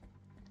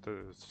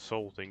 The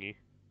soul thingy.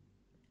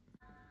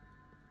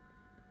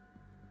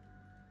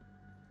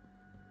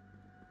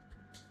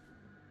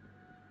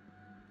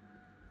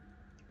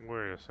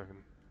 Wait a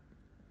second.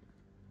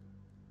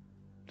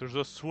 There's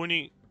a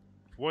swinging...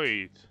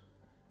 Wait.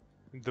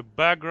 In the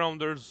background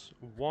there's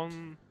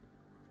one...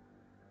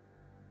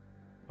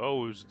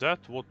 Oh, is that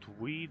what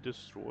we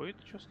destroyed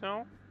just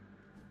now?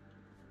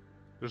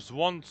 There's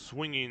one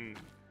swinging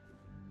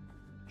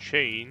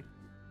chain,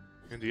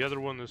 and the other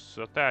one is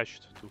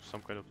attached to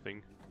some kind of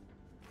thing.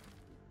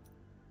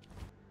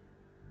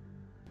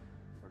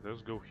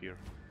 Let's go here.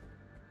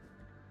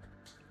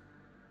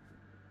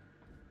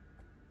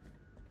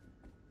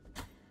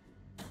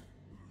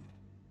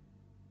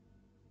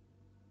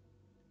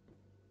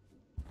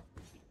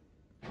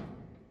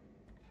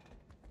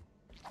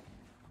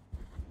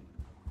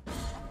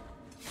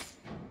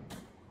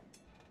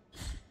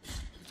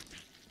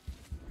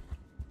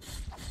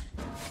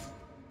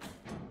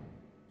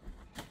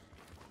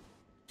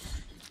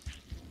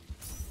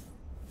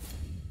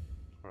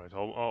 Alright,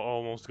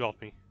 almost got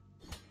me.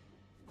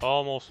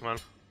 Almost, man.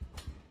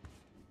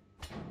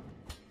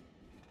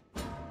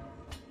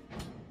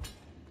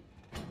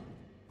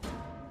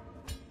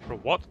 Bro,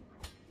 what?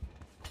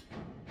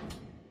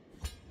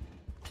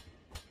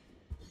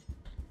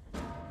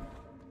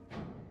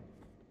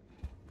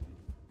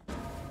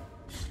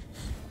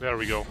 There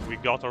we go. We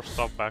got our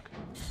stuff back.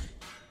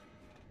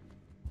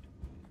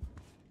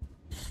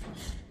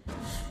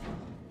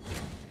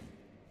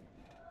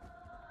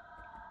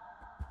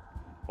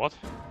 What?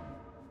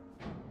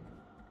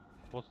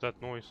 What's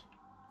that noise?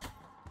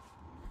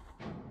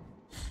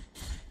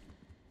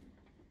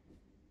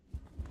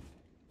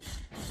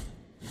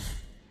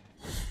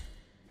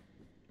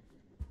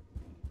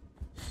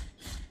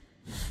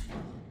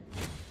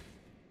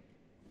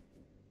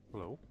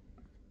 Hello?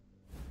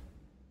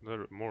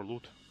 There more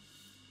loot.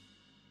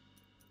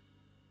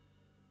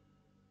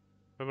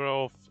 Member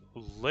of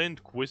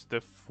Lindquist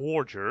the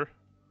Forger.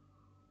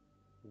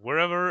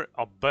 Wherever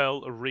a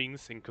bell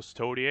rings in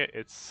Custodia,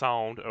 its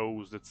sound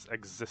owes its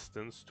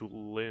existence to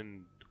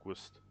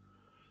Lindquist.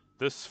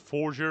 This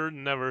forger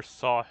never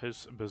saw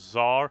his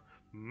bizarre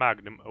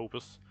magnum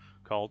opus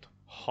called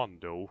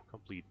Hondo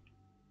complete.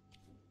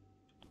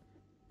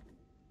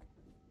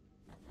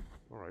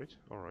 Alright,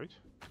 alright.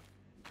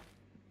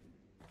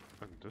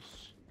 And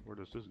this, where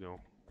does this go?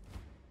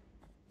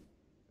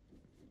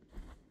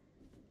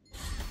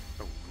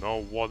 Oh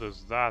no, what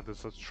is that?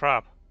 It's a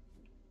trap.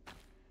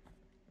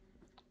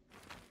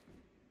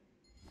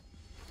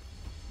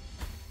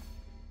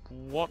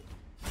 What?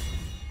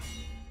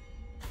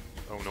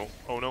 Oh no,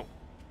 oh no.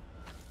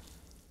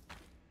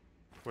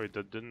 Wait,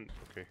 that didn't...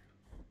 okay.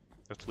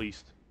 At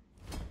least.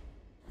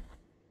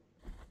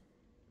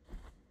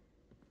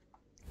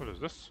 What is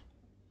this?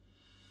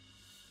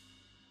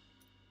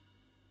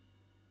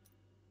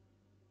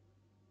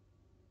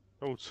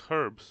 Oh, it's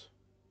herbs.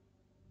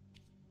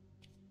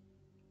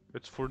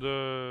 It's for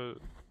the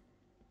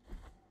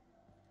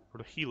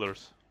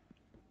healers.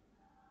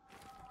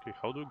 Okay,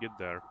 how do we get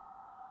there?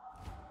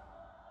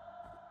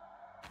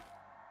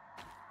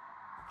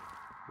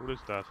 What is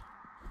that?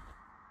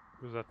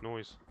 What is that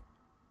noise?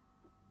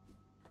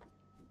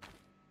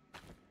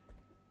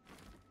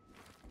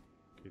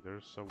 Okay,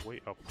 there's a way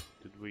up.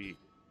 Did we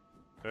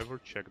ever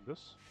check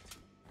this?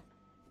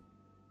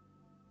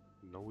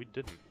 No, we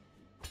didn't.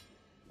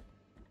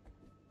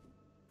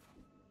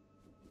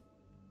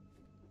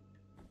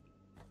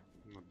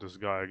 Not this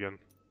guy again.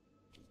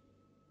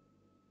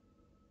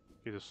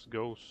 Okay, this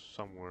goes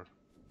somewhere.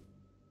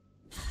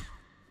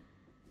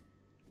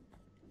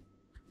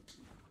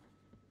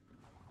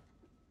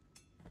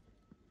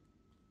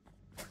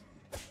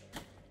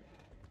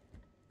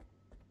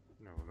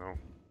 No, no.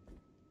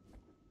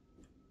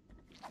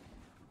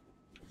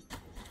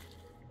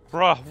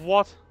 Bruh,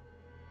 what?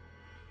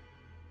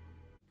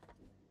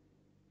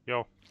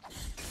 Yo.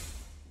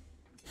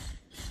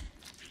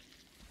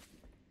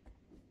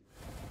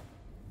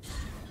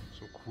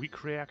 Some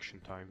quick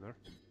reaction time there.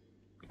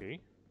 Okay.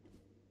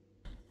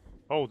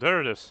 Oh,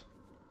 there it is.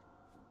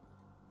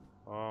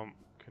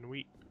 Can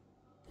we...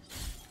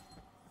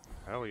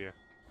 hell yeah.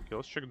 Okay,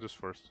 let's check this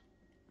first.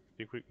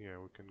 Think we... yeah,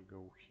 we can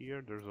go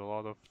here. There's a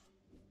lot of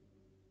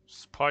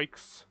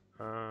spikes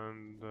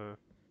and...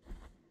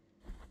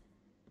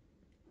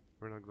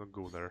 we're not gonna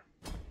go there.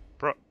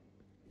 Bro!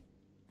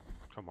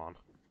 Come on.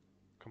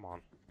 Come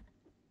on.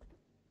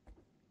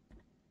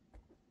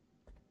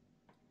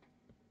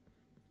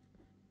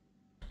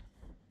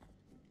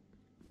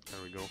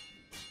 There we go.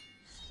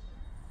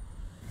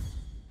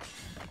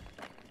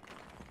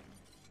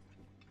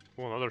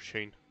 Oh, another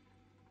chain.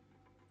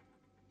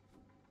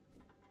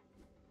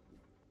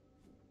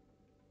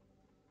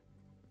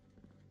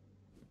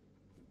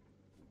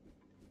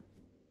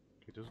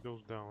 Okay, this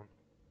goes down.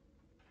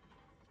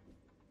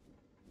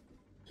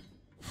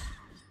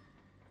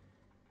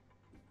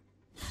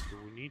 Do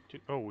we need to...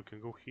 oh, we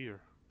can go here.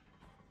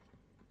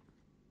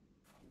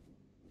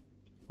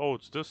 Oh,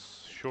 it's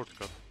this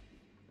shortcut.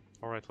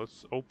 Alright,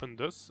 let's open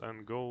this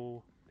and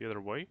go the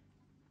other way.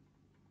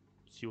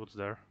 See what's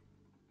there.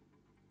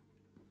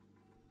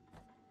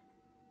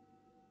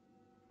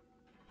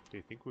 Okay,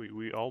 I think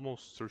we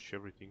almost searched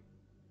everything.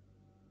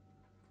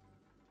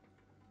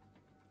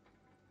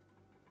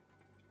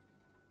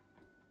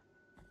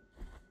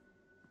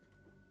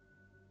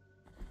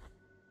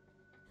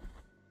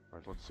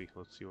 Alright, let's see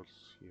what's here.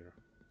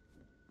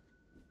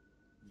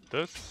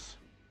 This...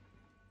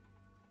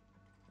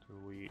 do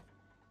we...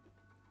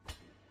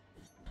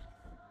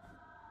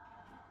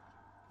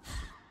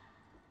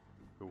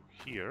 go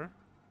here,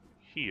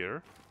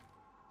 here.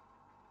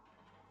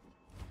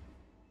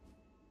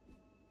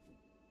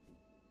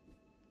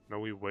 Now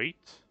we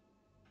wait.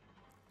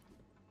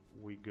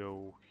 We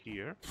go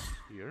here,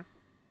 here.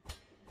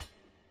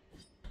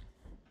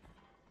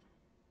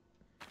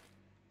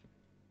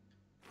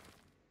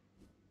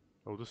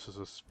 Oh, this is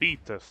a speed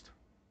test.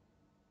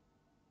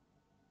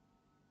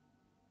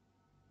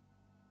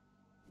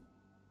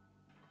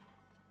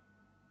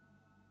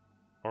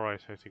 Alright,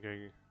 I think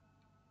I...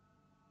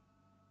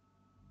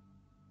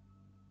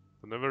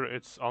 whenever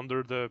it's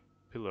under the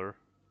pillar,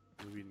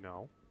 maybe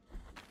now.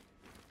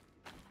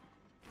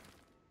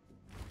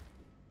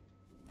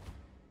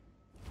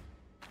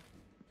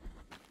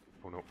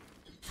 Oh no.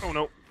 Oh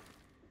no!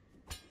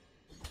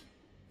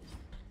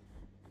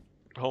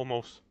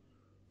 Almost.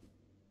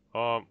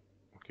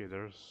 Okay,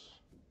 there's...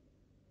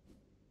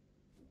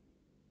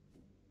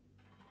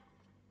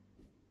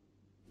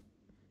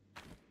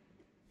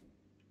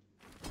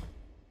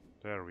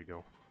 there we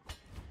go.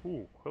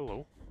 Ooh,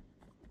 hello.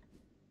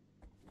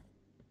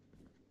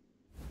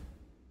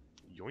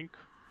 Yoink.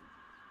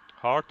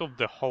 Heart of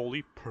the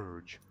Holy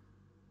Purge.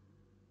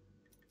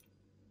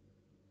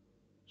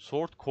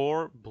 Sword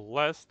core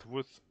blessed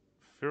with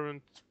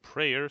fervent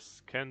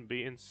prayers can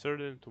be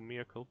inserted into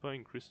mea culpa,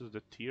 increases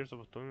the tears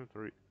of atonement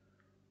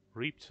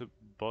reaped,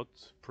 but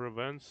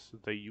prevents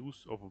the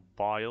use of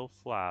bile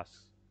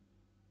flasks.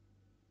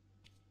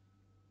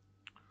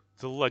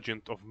 The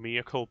legend of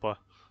mea culpa,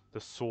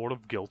 the sword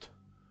of guilt.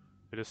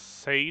 It is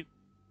said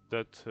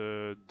that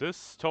this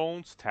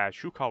stone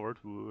statue covered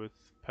with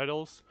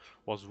petals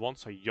was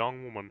once a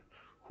young woman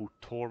who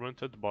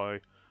tormented by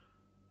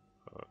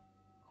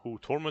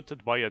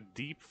a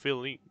deep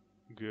feeling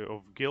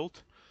of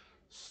guilt,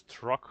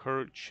 struck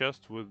her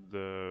chest with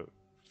the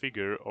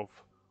figure of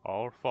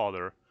our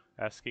Father,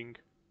 asking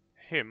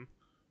him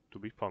to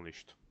be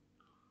punished.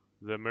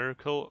 The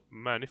miracle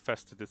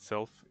manifested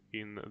itself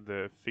in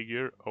the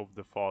figure of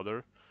the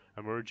Father,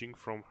 emerging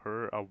from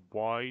her a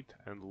wide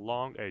and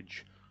long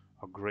edge,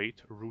 a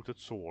great rooted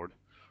sword,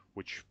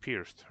 which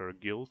pierced her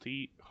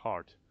guilty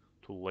heart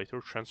to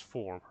later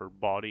transform her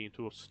body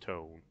into a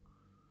stone.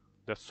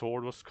 That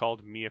sword was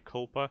called Mea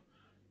Culpa,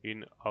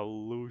 in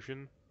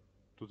allusion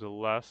to the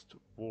last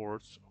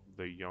words of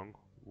the young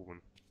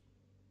woman.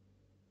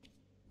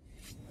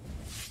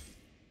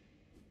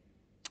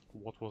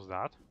 What was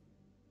that?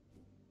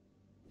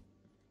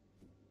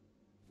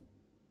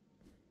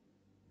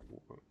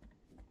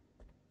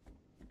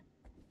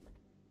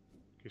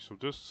 Okay, so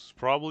this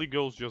probably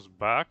goes just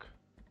back.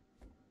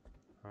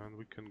 And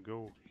we can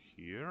go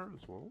here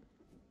as well.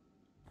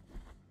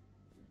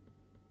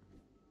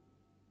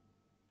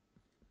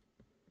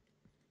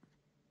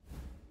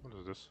 What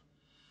is this?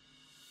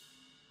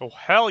 Oh,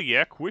 hell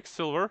yeah,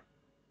 Quicksilver!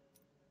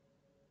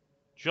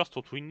 Just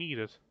what we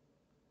needed.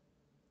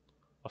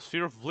 A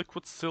sphere of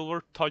liquid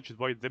silver touched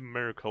by the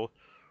miracle,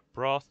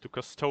 brought to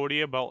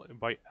Custodia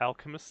by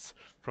alchemists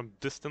from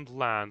distant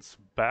lands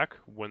back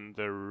when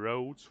the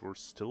roads were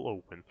still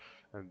open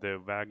and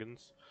the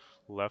wagons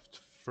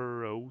left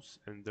furrows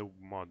in the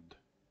mud.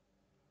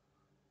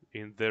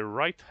 In their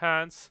right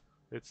hands,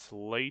 its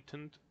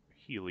latent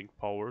healing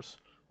powers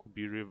could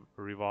be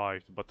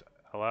revived, but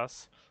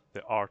alas,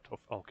 the art of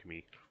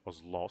alchemy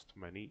was lost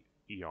many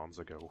eons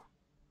ago.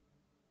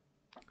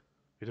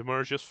 It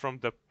emerges from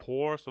the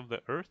pores of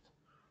the earth,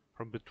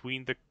 from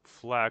between the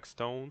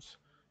flagstones.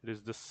 It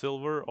is the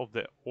silver of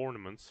the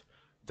ornaments,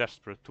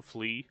 desperate to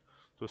flee,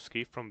 to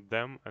escape from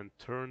them and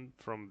turn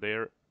from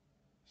their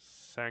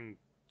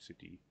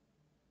sanctity.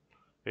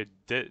 It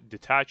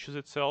detaches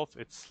itself,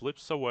 it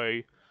slips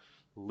away,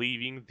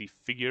 leaving the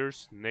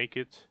figures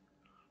naked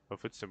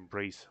of its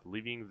embrace,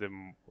 leaving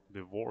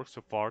the works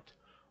of art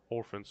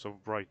orphans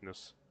of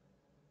brightness.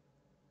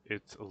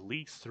 It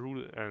leaks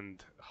through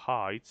and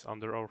hides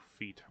under our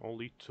feet,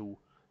 only to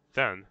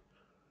then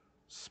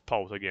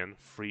spout again,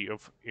 free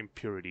of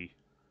impurity.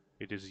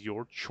 It is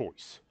your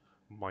choice,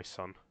 my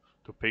son,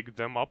 to pick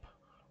them up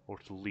or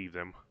to leave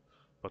them,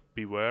 but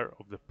beware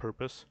of the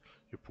purpose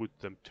you put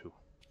them to.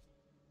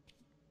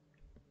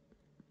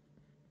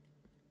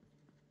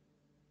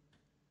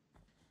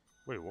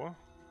 Wait, what?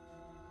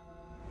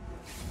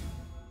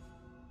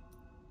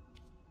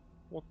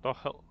 What the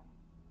hell?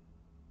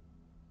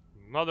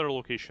 Another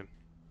location.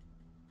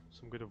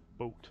 Some kind of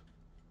boat.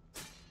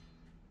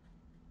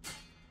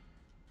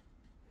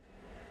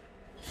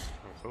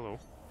 Oh, hello.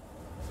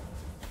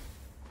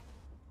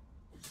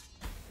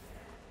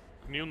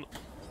 Can you...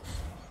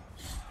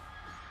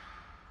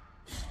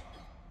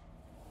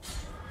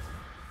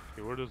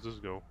 Okay, where does this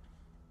go?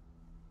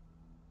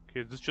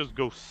 Okay, this just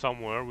goes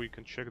somewhere. We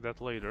can check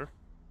that later.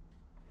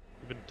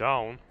 Even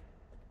down.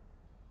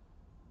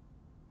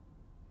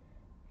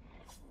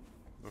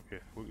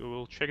 Okay,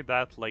 we'll check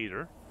that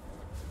later.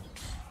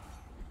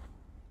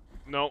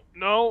 No,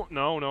 no,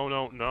 no, no,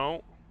 no,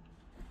 no.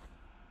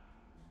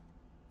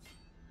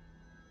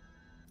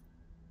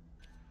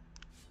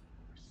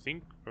 I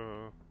think,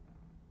 I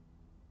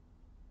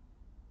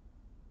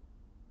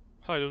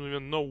don't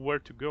even know where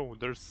to go.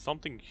 There's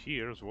something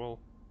here as well.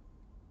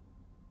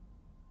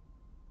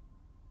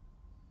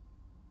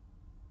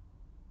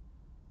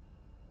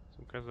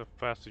 Some kind of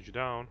passage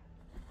down.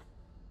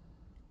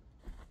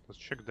 Let's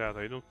check that.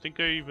 I don't think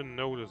I even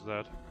noticed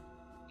that.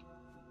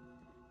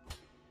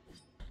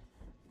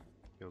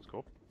 Okay, let's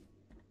go.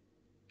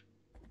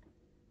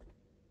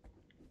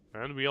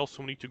 And we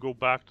also need to go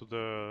back to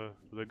the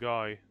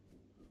guy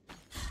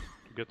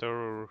to get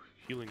our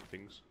healing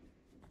things.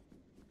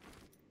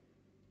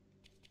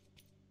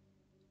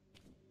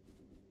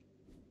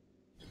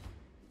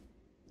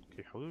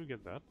 Okay, how do we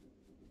get that?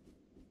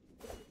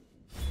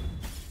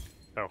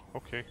 Oh,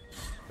 okay.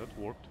 That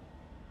worked.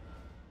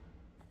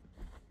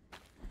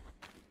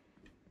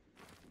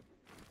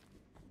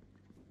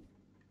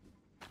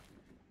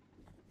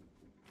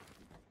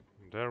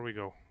 There we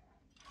go.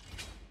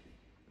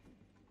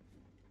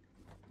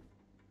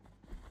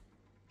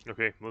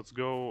 Okay, let's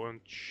go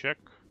and check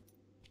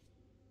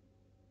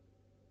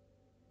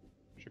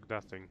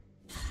that thing.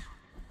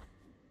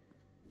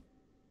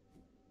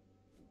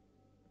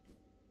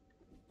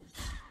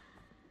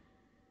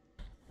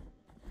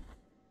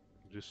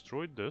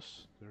 Destroyed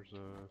this. There's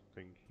a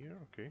thing here,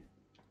 okay.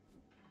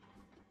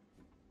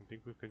 I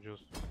think we can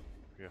just...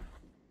 yeah.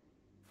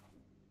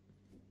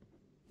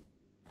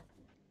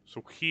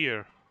 So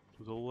here,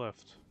 to the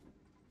left.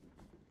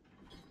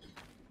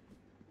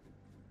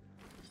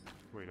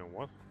 Wait, no,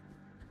 what?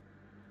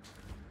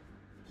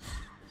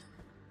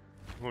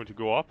 I'm going to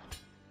go up.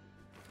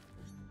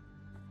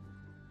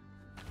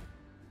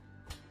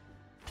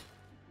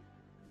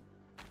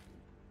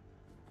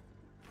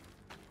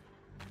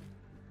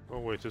 Oh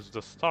wait, it's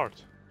the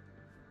start.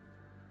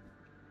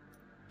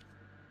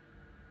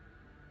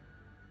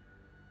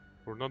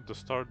 Or not the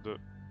start, the...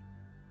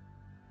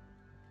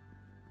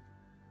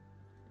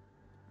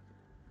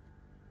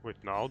 Wait,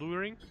 now do we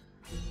ring?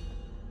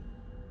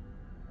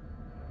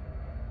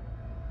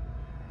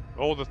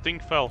 Oh, the thing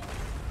fell.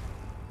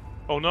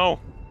 Oh no!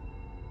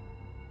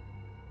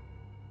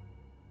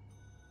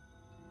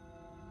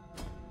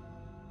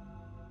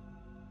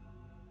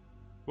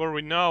 Where are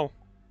we now?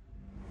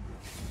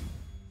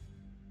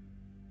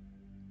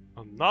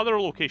 Another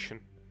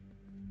location.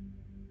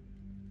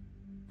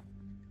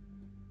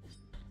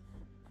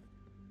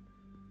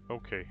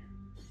 Okay.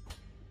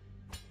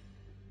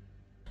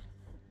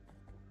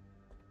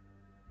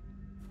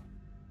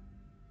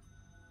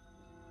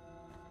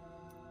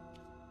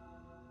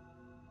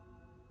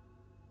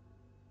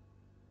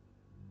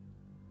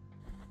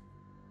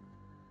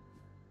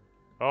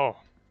 Oh.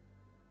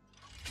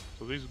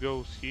 So this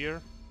goes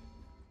here.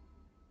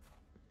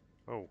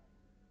 Oh.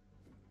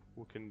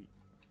 We can...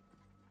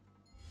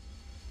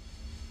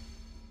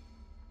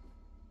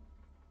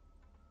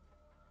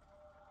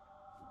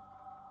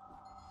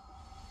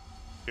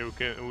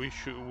 Okay,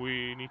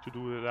 we need to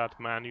do that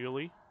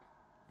manually.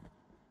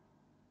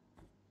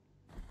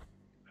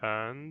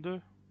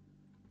 And...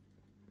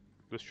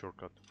 this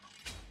shortcut.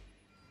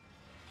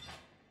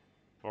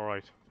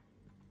 Alright.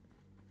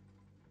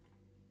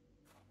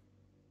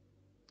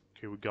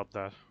 Okay, we got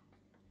that.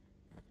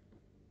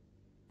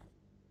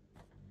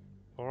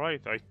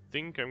 Alright, I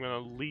think I'm gonna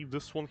leave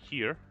this one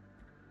here.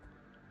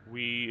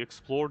 We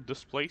explored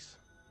this place.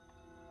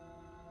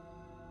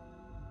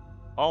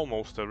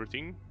 Almost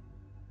everything.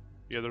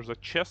 Yeah, there's a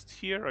chest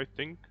here, I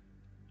think.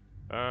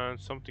 And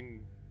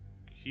something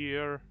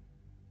here.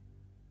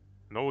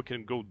 Now we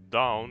can go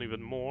down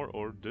even more,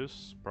 or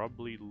this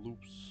probably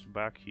loops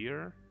back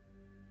here,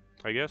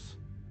 I guess.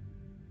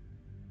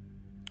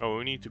 Oh,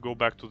 we need to go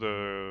back to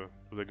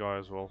the guy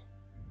as well.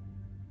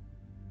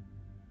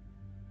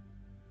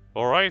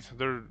 Alright,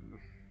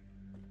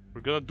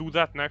 we're gonna do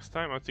that next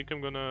time. I think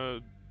I'm gonna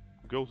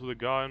go to the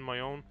guy on my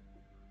own,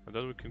 and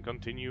then we can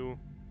continue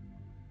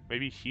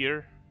maybe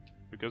here,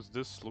 because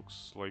this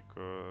looks like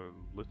a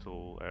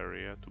little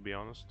area, to be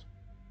honest.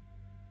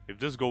 If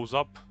this goes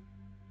up,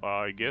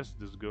 I guess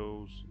this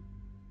goes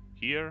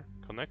here,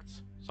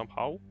 connects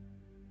somehow,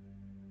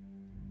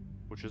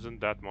 which isn't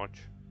that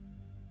much.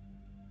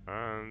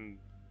 And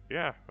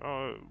yeah,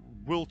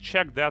 we'll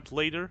check that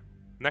later,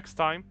 next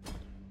time.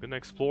 Gonna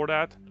explore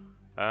that,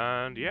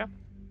 and yeah,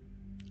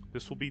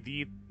 this will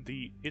be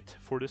the it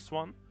for this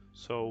one.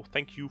 So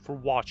thank you for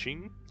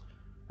watching,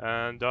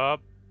 and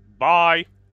bye.